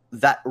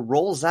that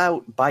rolls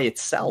out by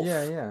itself.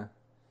 Yeah.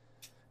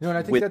 And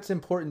I think that's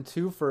important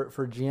too for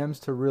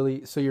GMs to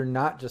really, so you're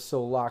not just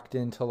so locked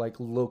into like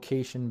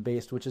location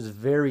based, which is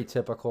very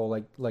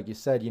typical. Like you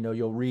said,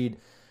 you'll read,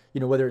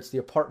 whether it's the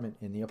apartment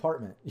in the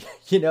apartment,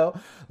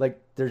 like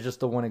there's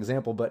just the one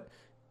example, but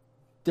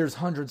there's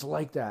hundreds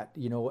like that,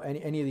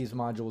 any of these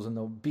modules, and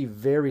they'll be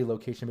very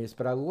location based.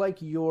 But I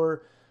like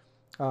your,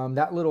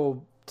 that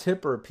little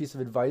tip or piece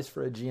of advice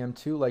for a GM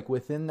too, like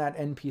within that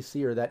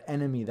NPC or that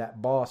enemy, that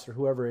boss or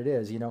whoever it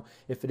is,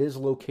 if it is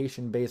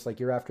location based, like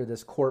you're after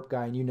this corp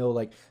guy and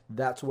like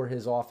that's where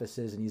his office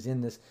is and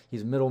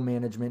he's middle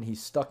management,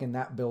 he's stuck in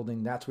that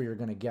building, that's where you're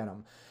going to get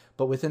him.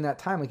 But within that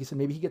time, like you said,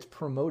 maybe he gets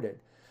promoted.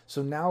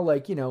 So now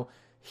like,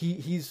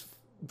 he's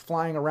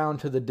flying around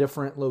to the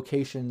different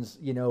locations,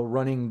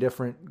 running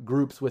different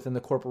groups within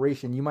the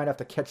corporation. You might have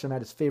to catch him at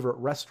his favorite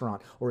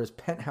restaurant or his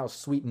penthouse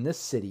suite in this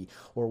city,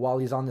 or while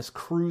he's on this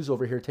cruise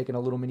over here taking a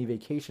little mini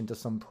vacation to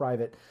some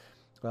private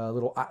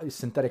little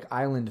synthetic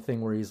island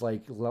thing where he's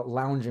like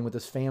lounging with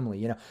his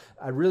family.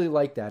 I really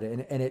like that.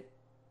 And it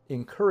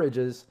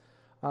encourages,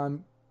 a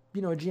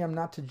GM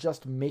not to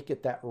just make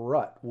it that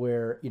rut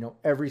where,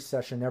 every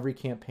session, every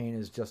campaign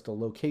is just a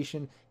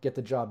location, get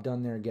the job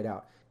done there and get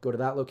out. Go to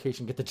that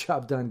location, get the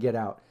job done, get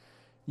out.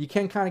 You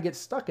can kind of get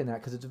stuck in that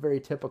because it's very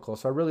typical.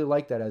 So I really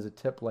like that as a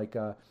tip. Like,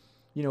 the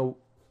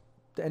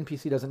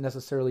NPC doesn't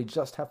necessarily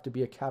just have to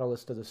be a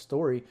catalyst to the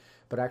story,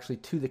 but actually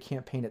to the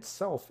campaign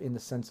itself in the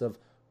sense of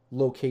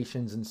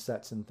locations and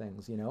sets and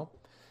things,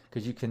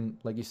 because you can,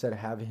 like you said,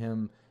 have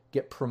him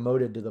get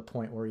promoted to the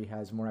point where he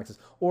has more access.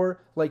 Or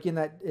like in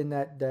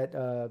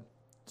that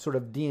sort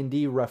of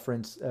D&D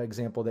reference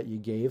example that you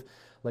gave,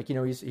 like,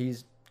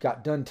 he's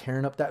got done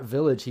tearing up that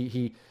village.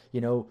 He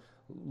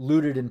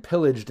looted and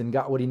pillaged and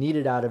got what he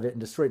needed out of it and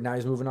destroyed. Now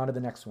he's moving on to the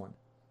next one,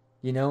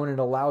 and it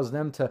allows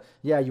them to,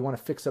 you want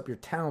to fix up your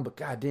town, but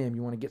goddamn,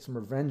 you want to get some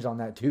revenge on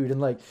that dude. And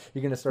like,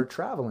 you're going to start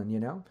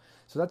traveling,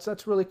 so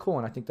that's really cool.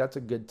 And I think that's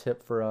a good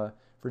tip for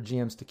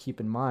GMs to keep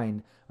in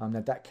mind,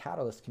 that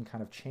catalyst can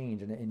kind of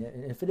change. And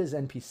if it is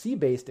NPC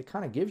based, it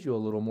kind of gives you a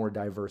little more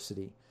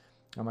diversity.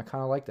 I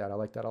kind of like that. I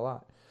like that a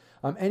lot.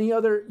 Any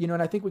other,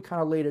 and I think we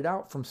kind of laid it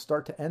out from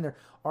start to end there.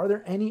 Are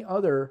there any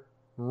other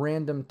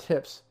random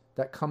tips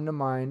that come to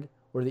mind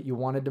or that you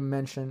wanted to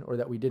mention or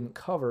that we didn't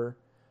cover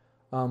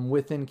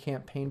within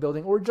campaign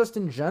building or just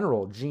in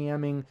general,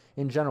 GMing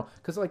in general?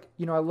 Because I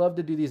love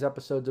to do these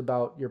episodes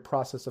about your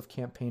process of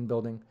campaign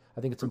building.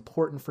 I think it's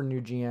important for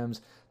new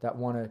GMs that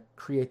want to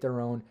create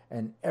their own,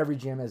 and every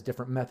GM has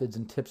different methods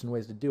and tips and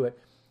ways to do it.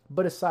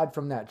 But aside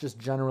from that, just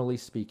generally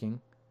speaking,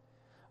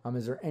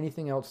 is there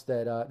anything else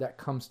that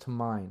comes to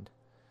mind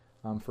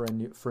for a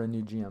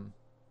new GM?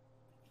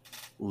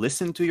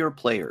 Listen to your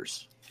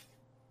players.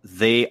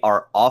 They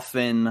are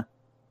often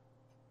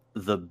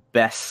the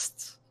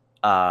best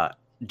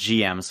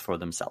GMs for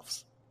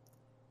themselves.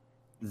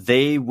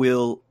 They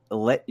will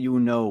let you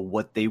know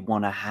what they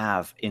want to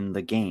have in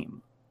the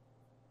game.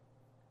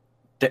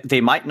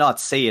 They might not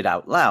say it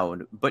out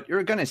loud, but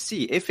you're going to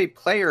see if a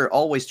player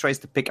always tries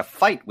to pick a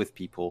fight with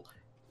people,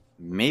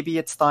 maybe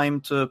it's time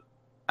to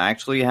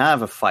actually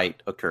have a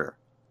fight occur.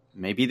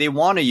 Maybe they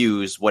want to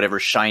use whatever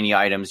shiny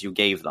items you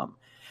gave them.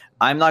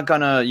 I'm not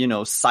going to,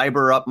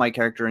 cyber up my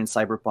character in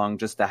Cyberpunk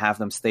just to have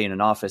them stay in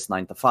an office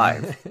 9 to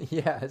 5.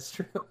 Yeah, it's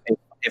true.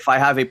 If I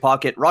have a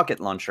pocket rocket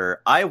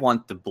launcher, I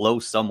want to blow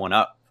someone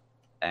up.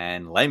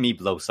 and let me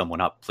blow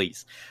someone up,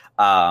 please.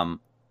 But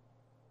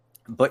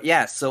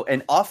yeah, so,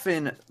 and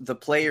often the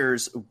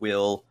players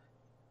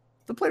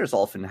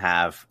often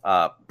have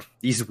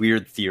these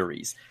weird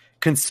theories,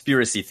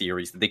 conspiracy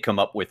theories that they come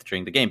up with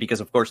during the game,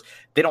 because of course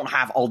they don't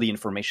have all the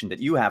information that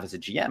you have as a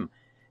GM.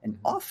 And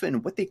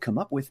often what they come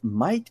up with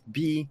might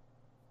be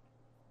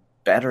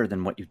better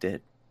than what you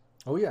did.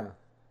 Oh, yeah.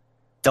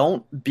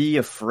 Don't be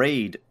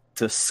afraid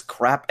to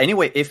scrap.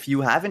 Anyway, if you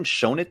haven't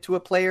shown it to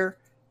a player,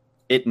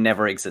 it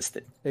never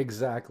existed.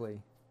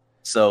 Exactly.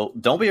 So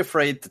don't be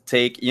afraid to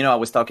take, I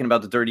was talking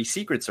about the dirty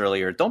secrets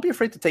earlier. Don't be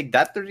afraid to take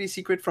that dirty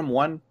secret from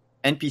one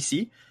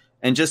NPC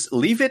and just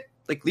leave it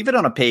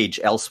on a page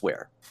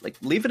elsewhere. Like,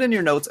 leave it in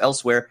your notes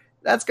elsewhere.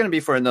 That's going to be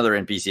for another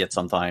NPC at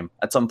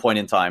some point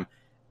in time,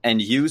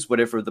 and use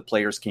whatever the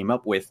players came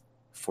up with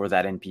for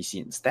that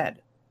NPC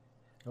instead.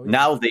 Oh, yeah.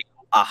 Now they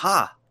go,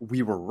 aha,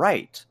 we were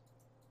right.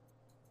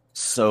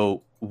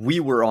 So we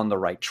were on the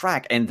right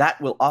track, and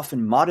that will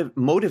often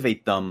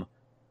motivate them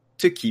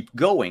to keep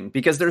going,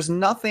 because there's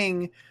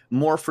nothing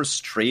more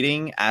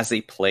frustrating as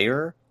a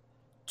player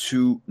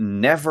to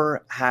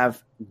never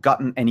have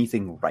gotten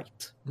anything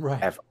right.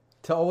 Right. Ever.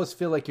 To always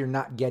feel like you're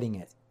not getting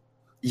it.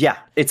 Yeah.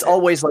 It's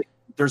always like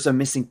there's a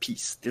missing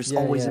piece. There's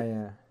always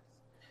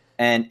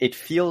And it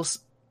feels,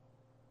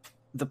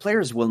 the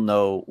players will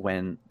know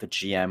when the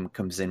GM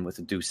comes in with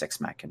a Deus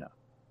Ex Machina.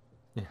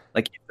 Yeah.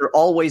 Like, if they're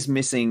always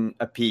missing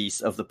a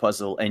piece of the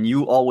puzzle and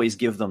you always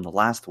give them the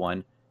last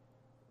one,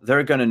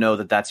 they're going to know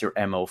that that's your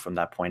MO from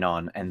that point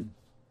on. And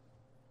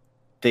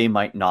they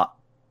might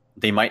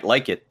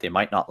like it. They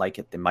might not like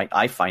it.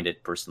 I find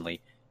it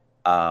personally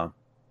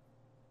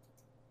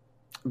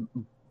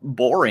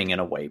boring in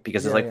a way,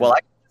 because it's well, I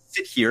can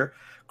sit here,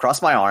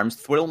 cross my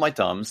arms, twiddle my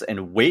thumbs,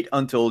 and wait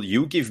until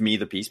you give me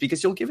the piece,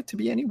 because you'll give it to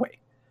me anyway.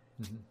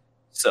 Mm-hmm.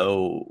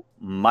 So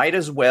might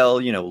as well,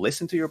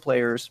 listen to your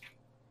players.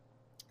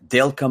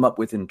 They'll come up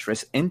with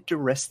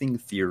interesting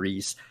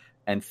theories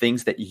and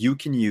things that you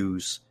can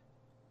use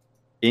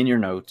in your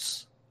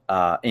notes,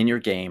 in your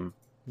game,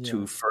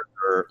 to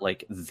further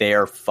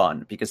their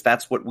fun, because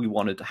that's what we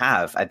wanted to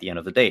have at the end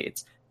of the day.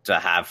 It's to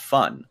have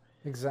fun.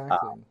 Exactly.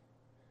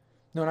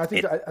 No, and I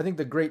think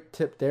the great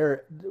tip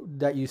there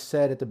that you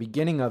said at the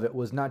beginning of it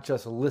was not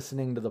just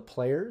listening to the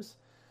players,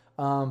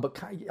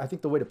 but I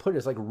think the way to put it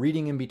is like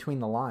reading in between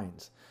the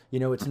lines.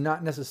 It's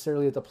not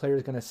necessarily that the player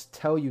is going to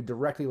tell you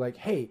directly like,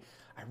 hey,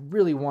 I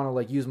really want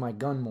to use my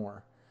gun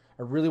more.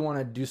 I really want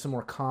to do some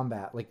more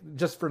combat.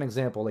 Just for an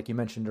example, like you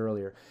mentioned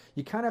earlier,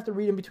 you kind of have to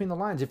read in between the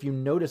lines. If you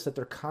notice that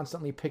they're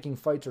constantly picking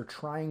fights or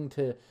trying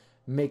to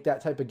make that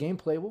type of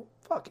gameplay, well,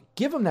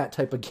 give them that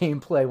type of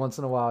gameplay once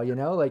in a while,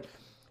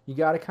 You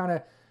got to kind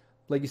of,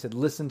 like you said,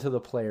 listen to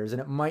the players.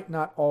 And it might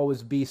not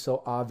always be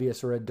so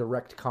obvious or a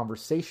direct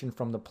conversation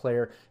from the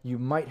player. You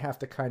might have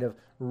to kind of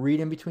read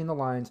in between the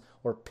lines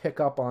or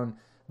pick up on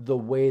the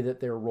way that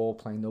they're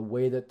role-playing, the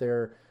way that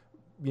they're,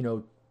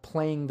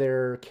 playing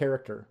their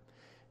character.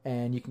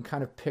 And you can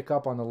kind of pick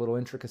up on the little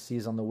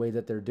intricacies on the way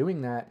that they're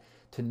doing that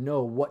to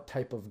know what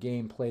type of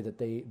gameplay that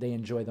they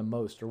enjoy the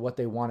most, or what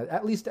they want,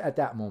 at least at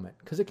that moment,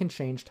 because it can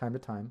change time to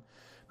time.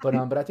 But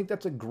I think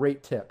that's a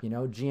great tip.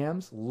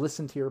 GMs,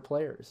 listen to your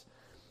players,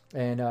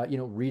 and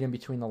read in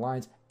between the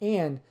lines.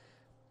 And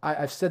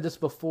I've said this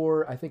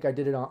before. I think I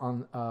did it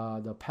on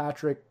the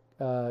Patrick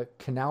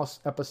Knaus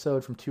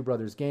episode from Two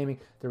Brothers Gaming.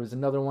 There was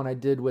another one I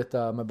did with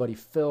my buddy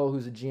Phil,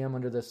 who's a GM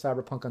under the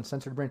Cyberpunk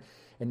Uncensored brand.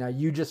 And now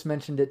you just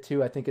mentioned it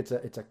too. I think it's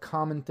a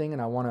common thing,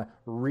 and I want to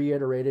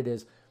reiterate it,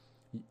 is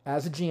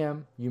as a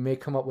GM, you may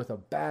come up with a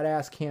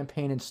badass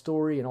campaign and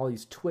story and all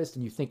these twists,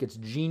 and you think it's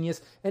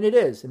genius, and it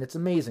is, and it's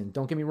amazing.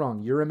 Don't get me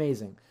wrong, you're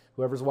amazing,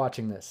 whoever's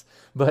watching this.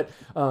 But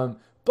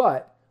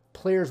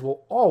players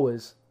will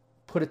always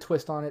put a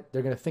twist on it.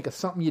 They're going to think of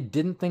something you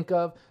didn't think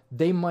of.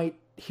 They might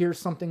hear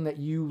something that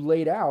you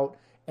laid out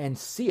and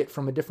see it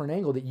from a different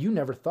angle that you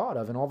never thought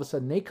of, and all of a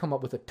sudden they come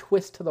up with a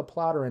twist to the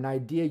plot or an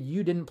idea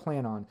you didn't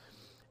plan on.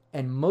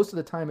 And most of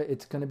the time,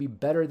 it's going to be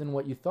better than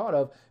what you thought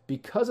of,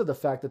 because of the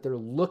fact that they're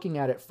looking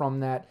at it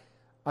from that,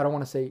 I don't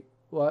want to say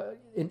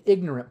an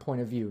ignorant point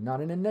of view,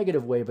 not in a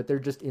negative way, but they're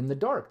just in the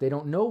dark. They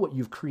don't know what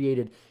you've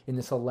created in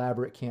this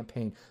elaborate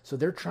campaign. So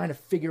they're trying to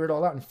figure it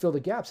all out and fill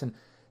the gaps. And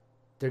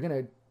they're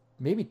going to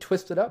maybe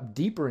twist it up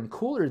deeper and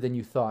cooler than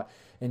you thought.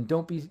 And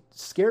don't be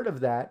scared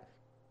of that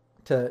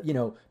to,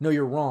 no,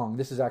 you're wrong.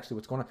 This is actually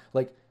what's going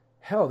on.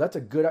 Hell, that's a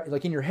good,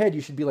 in your head,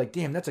 you should be like,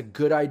 damn, that's a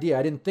good idea.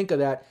 I didn't think of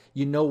that.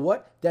 You know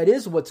what? That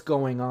is what's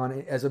going on,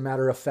 as a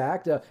matter of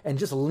fact, and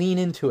just lean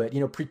into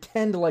it.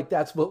 Pretend like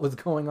that's what was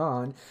going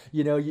on.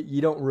 You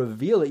don't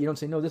reveal it. You don't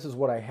say, no, this is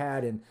what I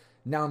had, and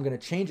now I'm going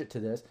to change it to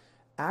this.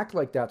 Act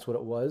like that's what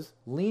it was.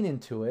 Lean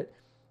into it.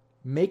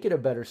 Make it a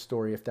better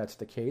story if that's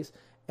the case.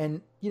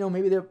 And,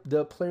 maybe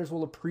the players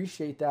will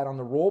appreciate that on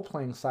the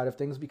role-playing side of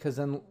things, because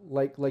then,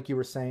 like you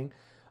were saying,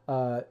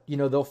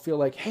 they'll feel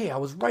like, hey, I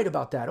was right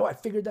about that. Oh, I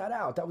figured that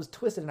out. That was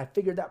twisted, and I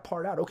figured that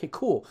part out. Okay,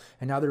 cool.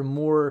 And now they're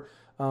more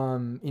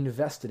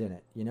invested in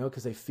it,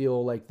 because they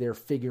feel like they're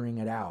figuring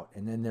it out,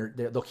 and then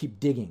they'll keep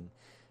digging.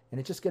 and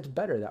it just gets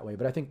better that way.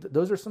 But I think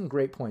those are some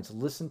great points.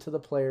 Listen to the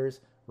players,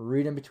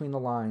 read in between the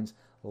lines,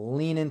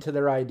 lean into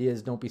their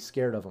ideas. Don't be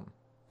scared of them.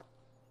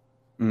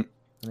 Mm.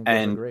 I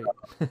think those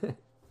are great.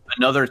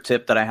 Another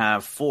tip that I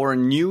have for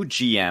new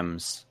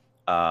GMs,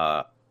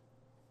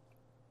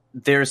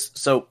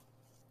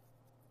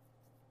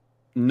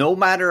 no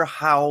matter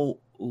how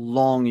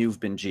long you've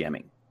been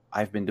GMing,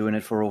 I've been doing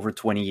it for over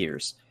 20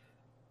 years.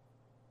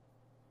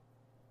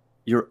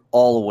 You're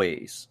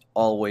always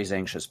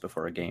anxious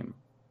before a game.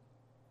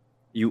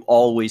 You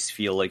always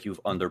feel like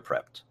you've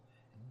under-prepped.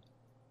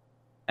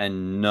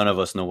 And none of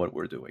us know what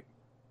we're doing.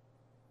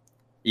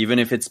 Even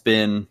if it's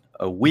been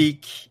a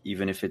week,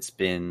 even if it's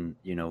been,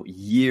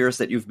 years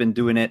that you've been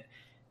doing it,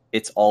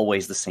 it's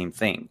always the same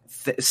thing.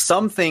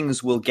 Some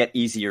things will get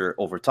easier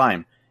over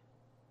time.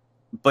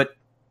 But,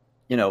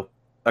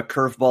 a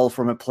curveball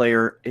from a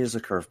player is a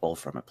curveball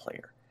from a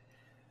player.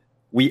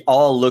 We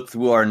all look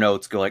through our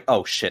notes, go like,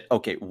 oh shit,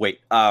 okay, wait,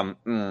 I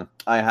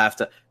have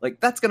to,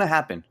 that's going to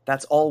happen.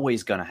 That's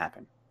always going to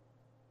happen.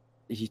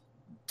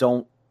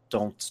 Don't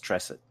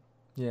stress it.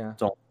 Yeah.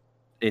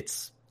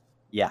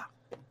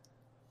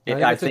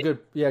 I think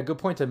a good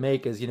point to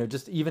make is,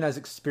 just even as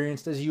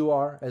experienced as you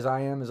are, as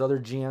I am, as other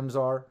GMs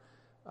are,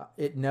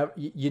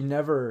 you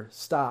never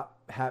stop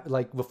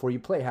before you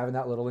play having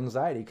that little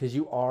anxiety because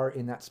you are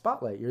in that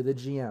spotlight. You're the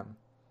GM.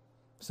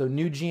 So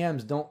new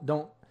GMs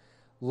don't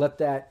let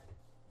that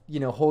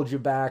hold you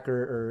back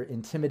or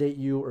intimidate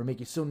you or make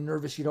you so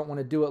nervous you don't want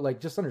to do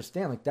it. Just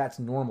understand that's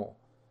normal.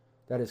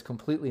 That is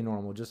completely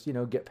normal. Just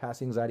get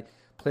past anxiety.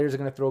 Players are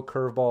going to throw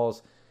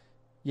curveballs,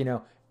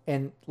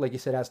 and like you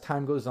said, as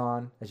time goes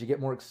on, as you get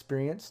more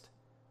experienced,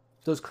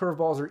 those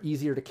curveballs are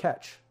easier to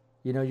catch.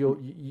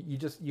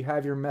 You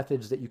have your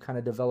methods that you kind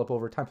of develop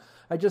over time.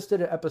 I just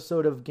did an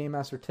episode of Game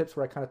Master Tips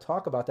where I kind of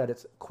talk about that.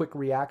 It's quick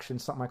reaction,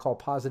 something I call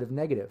positive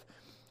negative.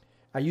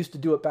 I used to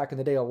do it back in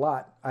the day a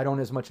lot. I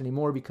don't as much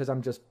anymore because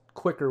I'm just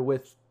quicker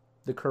with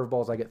the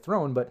curveballs I get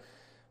thrown. But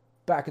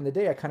back in the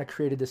day, I kind of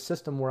created this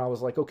system where I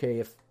was like, okay,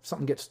 if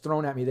something gets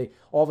thrown at me, they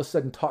all of a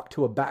sudden talk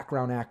to a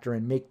background actor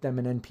and make them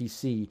an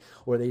NPC,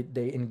 or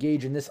they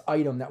engage in this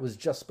item that was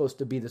just supposed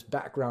to be this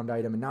background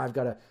item, and now I've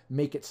got to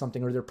make it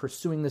something, or they're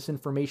pursuing this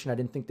information I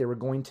didn't think they were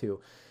going to.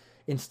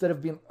 Instead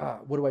of being,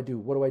 what do I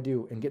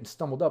do, and getting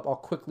stumbled up, I'll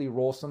quickly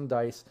roll some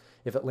dice.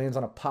 If it lands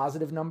on a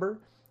positive number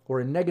or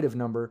a negative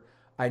number,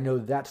 I know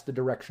that's the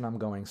direction I'm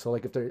going. So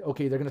if they're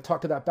going to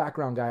talk to that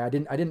background guy. I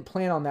didn't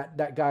plan on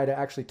that guy to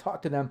actually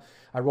talk to them.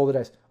 I roll the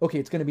dice. Okay,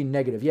 it's going to be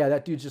negative. Yeah,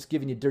 that dude's just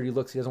giving you dirty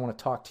looks. He doesn't want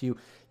to talk to you.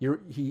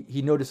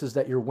 He notices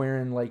that you're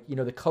wearing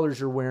the colors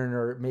you're wearing,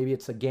 or maybe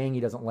it's a gang he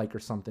doesn't like or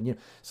something.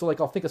 So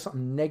I'll think of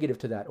something negative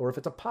to that. Or if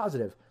it's a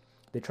positive,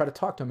 they try to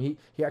talk to him.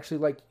 He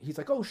actually he's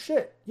like, oh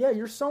shit, yeah,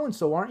 you're so and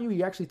so, aren't you?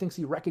 He actually thinks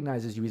he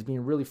recognizes you. He's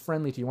being really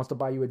friendly to you. He wants to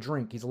buy you a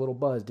drink. He's a little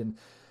buzzed. And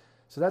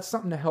so that's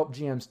something to help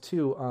GMs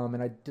too.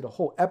 And I did a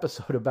whole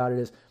episode about it.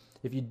 Is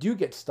if you do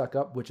get stuck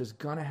up, which is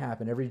going to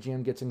happen, every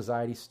GM gets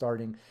anxiety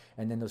starting,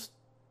 and then those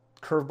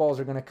curveballs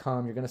are going to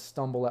come. You're going to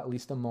stumble at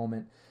least a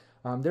moment.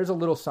 There's a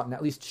little something,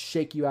 at least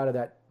shake you out of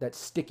that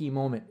sticky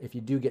moment. If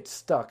you do get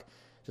stuck,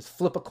 just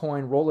flip a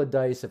coin, roll a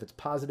dice. If it's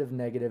positive,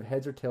 negative,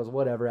 heads or tails,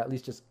 whatever, at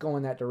least just go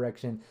in that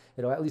direction.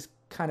 It'll at least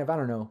kind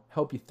of,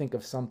 help you think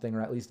of something,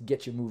 or at least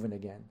get you moving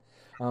again.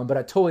 But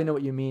I totally know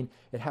what you mean.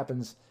 It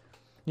happens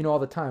all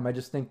the time. I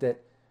just think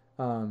that,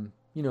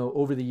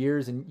 over the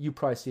years, and you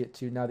probably see it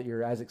too now that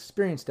you're as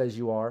experienced as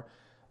you are,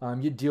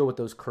 you deal with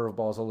those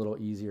curveballs a little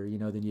easier,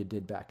 than you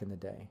did back in the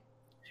day.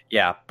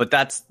 Yeah, but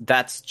that's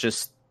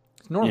just,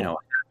 it's normal.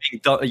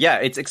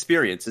 It's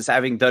experience. It's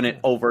having done it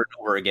over and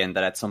over again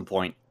that at some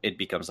point it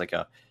becomes like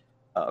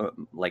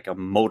a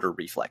motor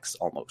reflex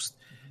almost.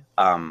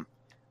 And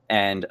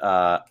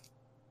to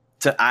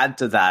add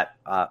to that,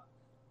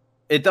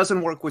 it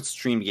doesn't work with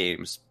stream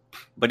games,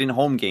 but in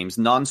home games,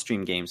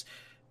 non-stream games,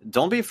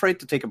 don't be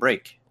afraid to take a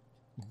break.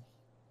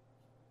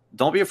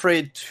 Don't be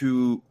afraid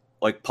to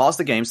pause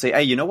the game, say,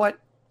 hey, you know what?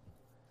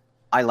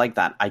 I like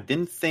that. I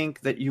didn't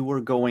think that you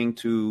were going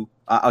to...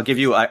 I'll give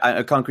you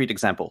a concrete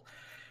example.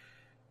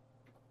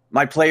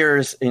 My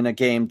players in a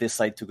game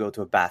decide to go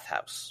to a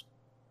bathhouse.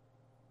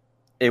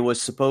 It was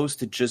supposed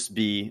to just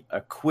be a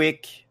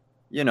quick,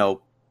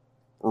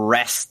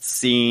 rest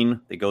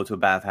scene. They go to a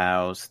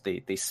bathhouse.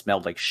 They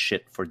smelled like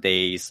shit for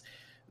days.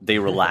 They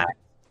relax.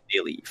 They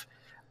leave.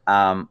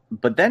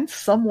 But then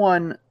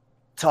someone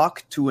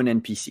talked to an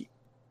NPC.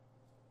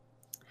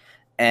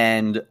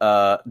 And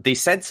they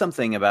said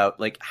something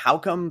about, how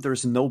come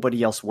there's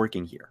nobody else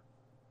working here?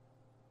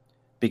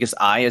 Because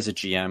I, as a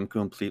GM,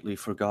 completely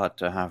forgot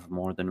to have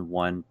more than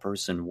one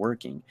person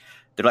working.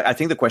 I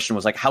think the question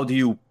was, how do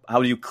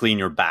you clean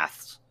your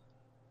baths?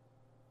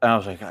 And I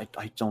was like,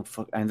 I don't...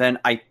 And then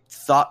I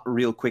thought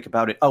real quick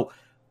about it. Oh,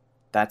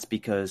 that's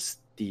because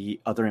the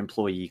other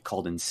employee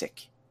called in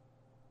sick.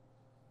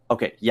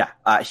 Okay, yeah.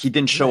 He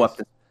didn't show up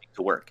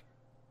to work.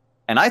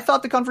 And I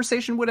thought the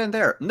conversation would end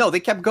there. No, they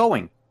kept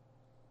going.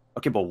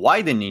 Okay, but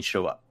why didn't he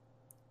show up?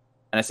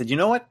 And I said, you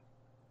know what?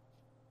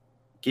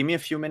 Give me a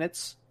few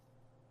minutes.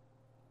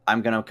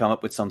 I'm going to come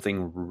up with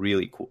something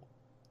really cool.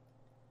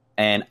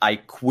 and I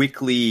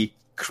quickly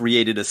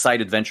created a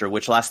side adventure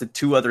which lasted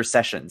 2 other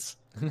sessions.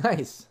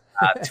 Nice.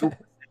 2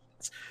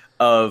 sessions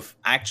of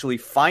actually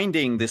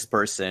finding this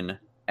person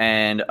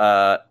and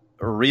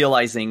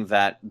realizing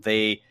that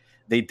they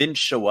didn't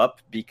show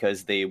up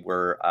because they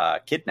were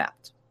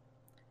kidnapped,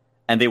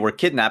 and they were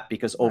kidnapped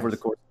because over the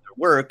course of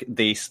their work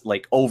they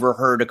like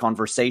overheard a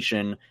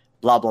conversation,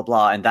 blah blah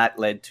blah, and that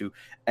led to,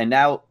 and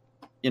now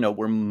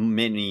we're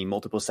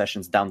multiple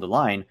sessions down the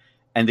line,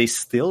 and they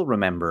still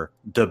remember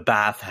the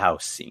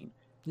bathhouse scene.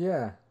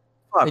 Yeah.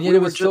 Fuck, and yet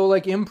it was so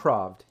like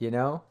improv,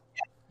 Yeah.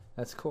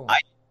 That's cool.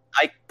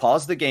 I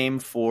paused the game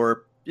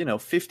for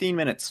 15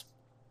 minutes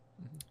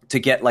to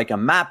get like a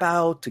map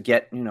out, to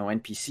get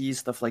NPCs,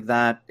 stuff like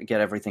that, to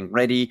get everything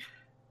ready,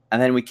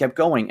 and then we kept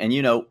going. And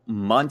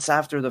months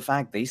after the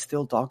fact, they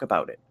still talk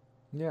about it.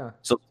 Yeah.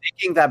 So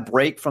taking that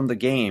break from the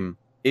game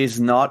is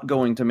not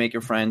going to make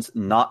your friends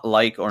not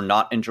like or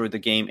not enjoy the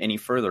game any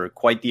further.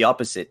 Quite the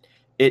opposite.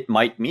 It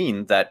might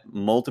mean that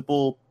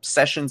multiple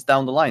sessions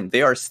down the line,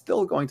 they are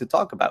still going to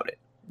talk about it.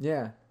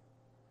 Yeah.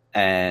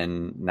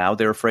 And now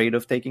they're afraid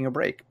of taking a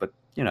break, but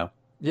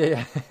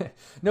Yeah.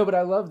 No, but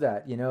I love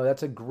that.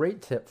 That's a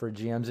great tip for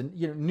GMs and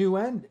new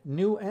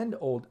and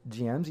old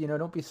GMs.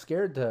 Don't be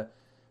scared to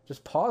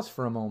just pause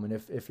for a moment.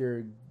 If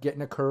you're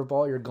getting a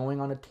curveball, you're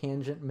going on a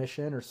tangent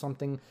mission, or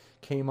something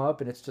came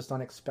up and it's just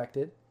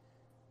unexpected.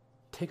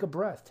 Take a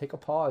breath, take a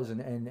pause,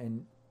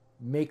 and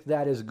make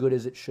that as good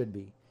as it should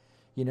be.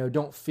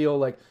 Don't feel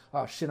like,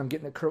 oh shit, I'm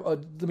getting a curve. Oh,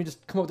 let me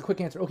just come up with a quick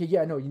answer. Okay,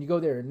 yeah, no, you go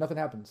there and nothing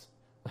happens.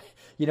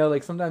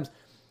 Like sometimes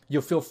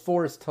you'll feel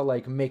forced to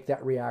like make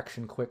that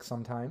reaction quick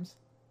sometimes,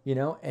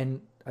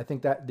 and I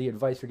think that the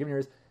advice you're giving here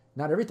is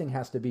not everything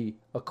has to be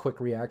a quick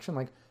reaction.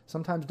 Like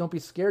sometimes don't be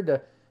scared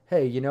to,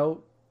 hey,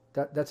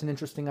 that's an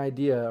interesting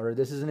idea, or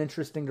this is an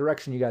interesting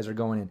direction you guys are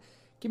going in.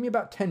 Give me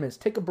about 10 minutes.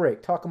 Take a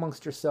break. Talk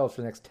amongst yourselves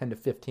for the next 10 to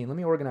 15. Let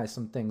me organize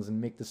some things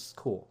and make this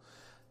cool.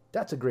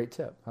 That's a great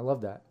tip. I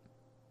love that.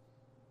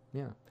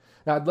 Yeah.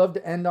 Now, I'd love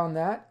to end on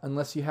that,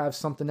 unless you have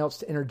something else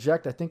to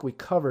interject. I think we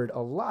covered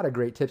a lot of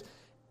great tips.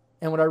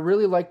 And what I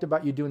really liked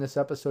about you doing this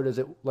episode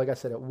is, like I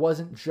said, it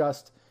wasn't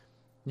just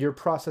your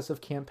process of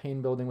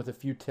campaign building with a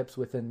few tips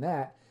within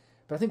that,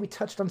 but I think we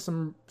touched on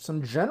some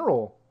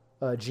general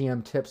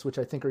GM tips, which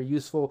I think are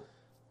useful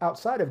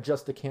outside of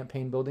just the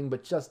campaign building,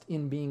 but just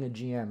in being a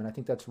GM. And I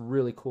think that's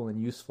really cool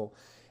and useful.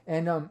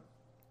 And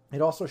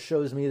it also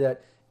shows me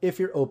that if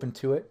you're open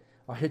to it,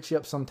 I'll hit you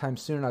up sometime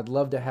soon. I'd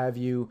love to have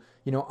you,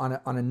 on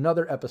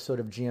another episode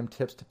of GM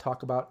Tips to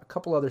talk about a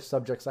couple other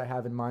subjects I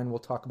have in mind we'll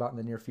talk about in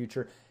the near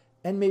future.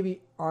 And maybe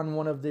on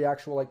one of the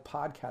actual like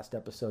podcast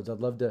episodes. I'd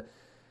love to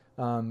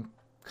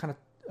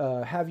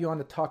have you on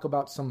to talk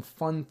about some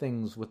fun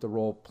things with the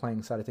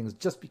role-playing side of things,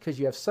 just because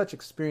you have such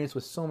experience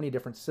with so many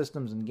different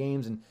systems and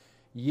games and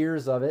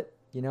years of it.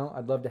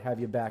 I'd love to have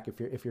you back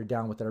if you're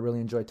down with it. I really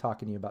enjoy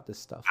talking to you about this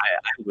stuff.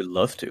 I would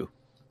love to,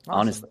 awesome.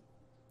 Honestly.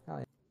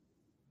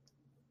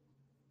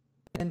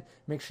 And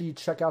make sure you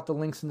check out the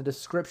links in the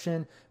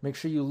description. Make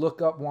sure you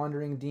look up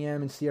Wandering DM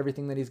and see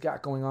everything that he's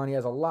got going on. He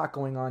has a lot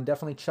going on.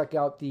 Definitely check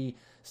out the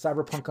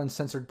Cyberpunk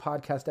Uncensored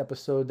podcast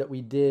episode that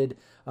we did,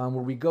 where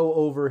we go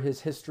over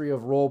his history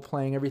of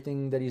role-playing,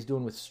 everything that he's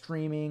doing with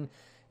streaming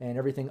and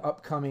everything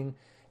upcoming.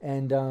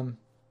 And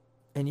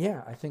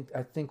yeah, I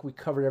think we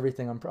covered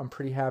everything. I'm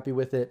pretty happy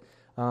with it.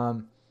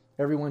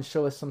 Everyone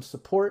show us some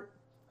support.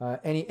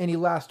 Any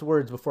last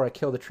words before I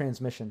kill the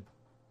transmission?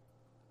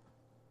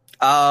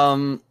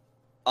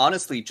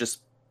 Honestly, just,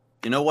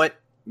 what?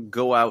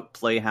 Go out,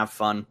 play, have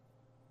fun.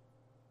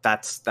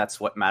 That's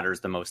what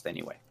matters the most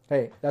anyway.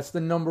 Hey, that's the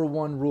number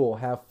one rule.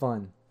 Have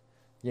fun.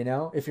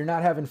 If you're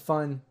not having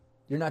fun,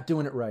 you're not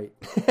doing it right.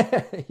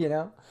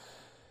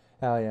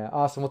 Hell yeah.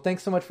 Awesome. Well,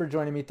 thanks so much for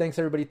joining me. Thanks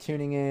everybody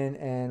tuning in,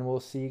 and we'll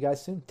see you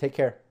guys soon. Take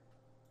care.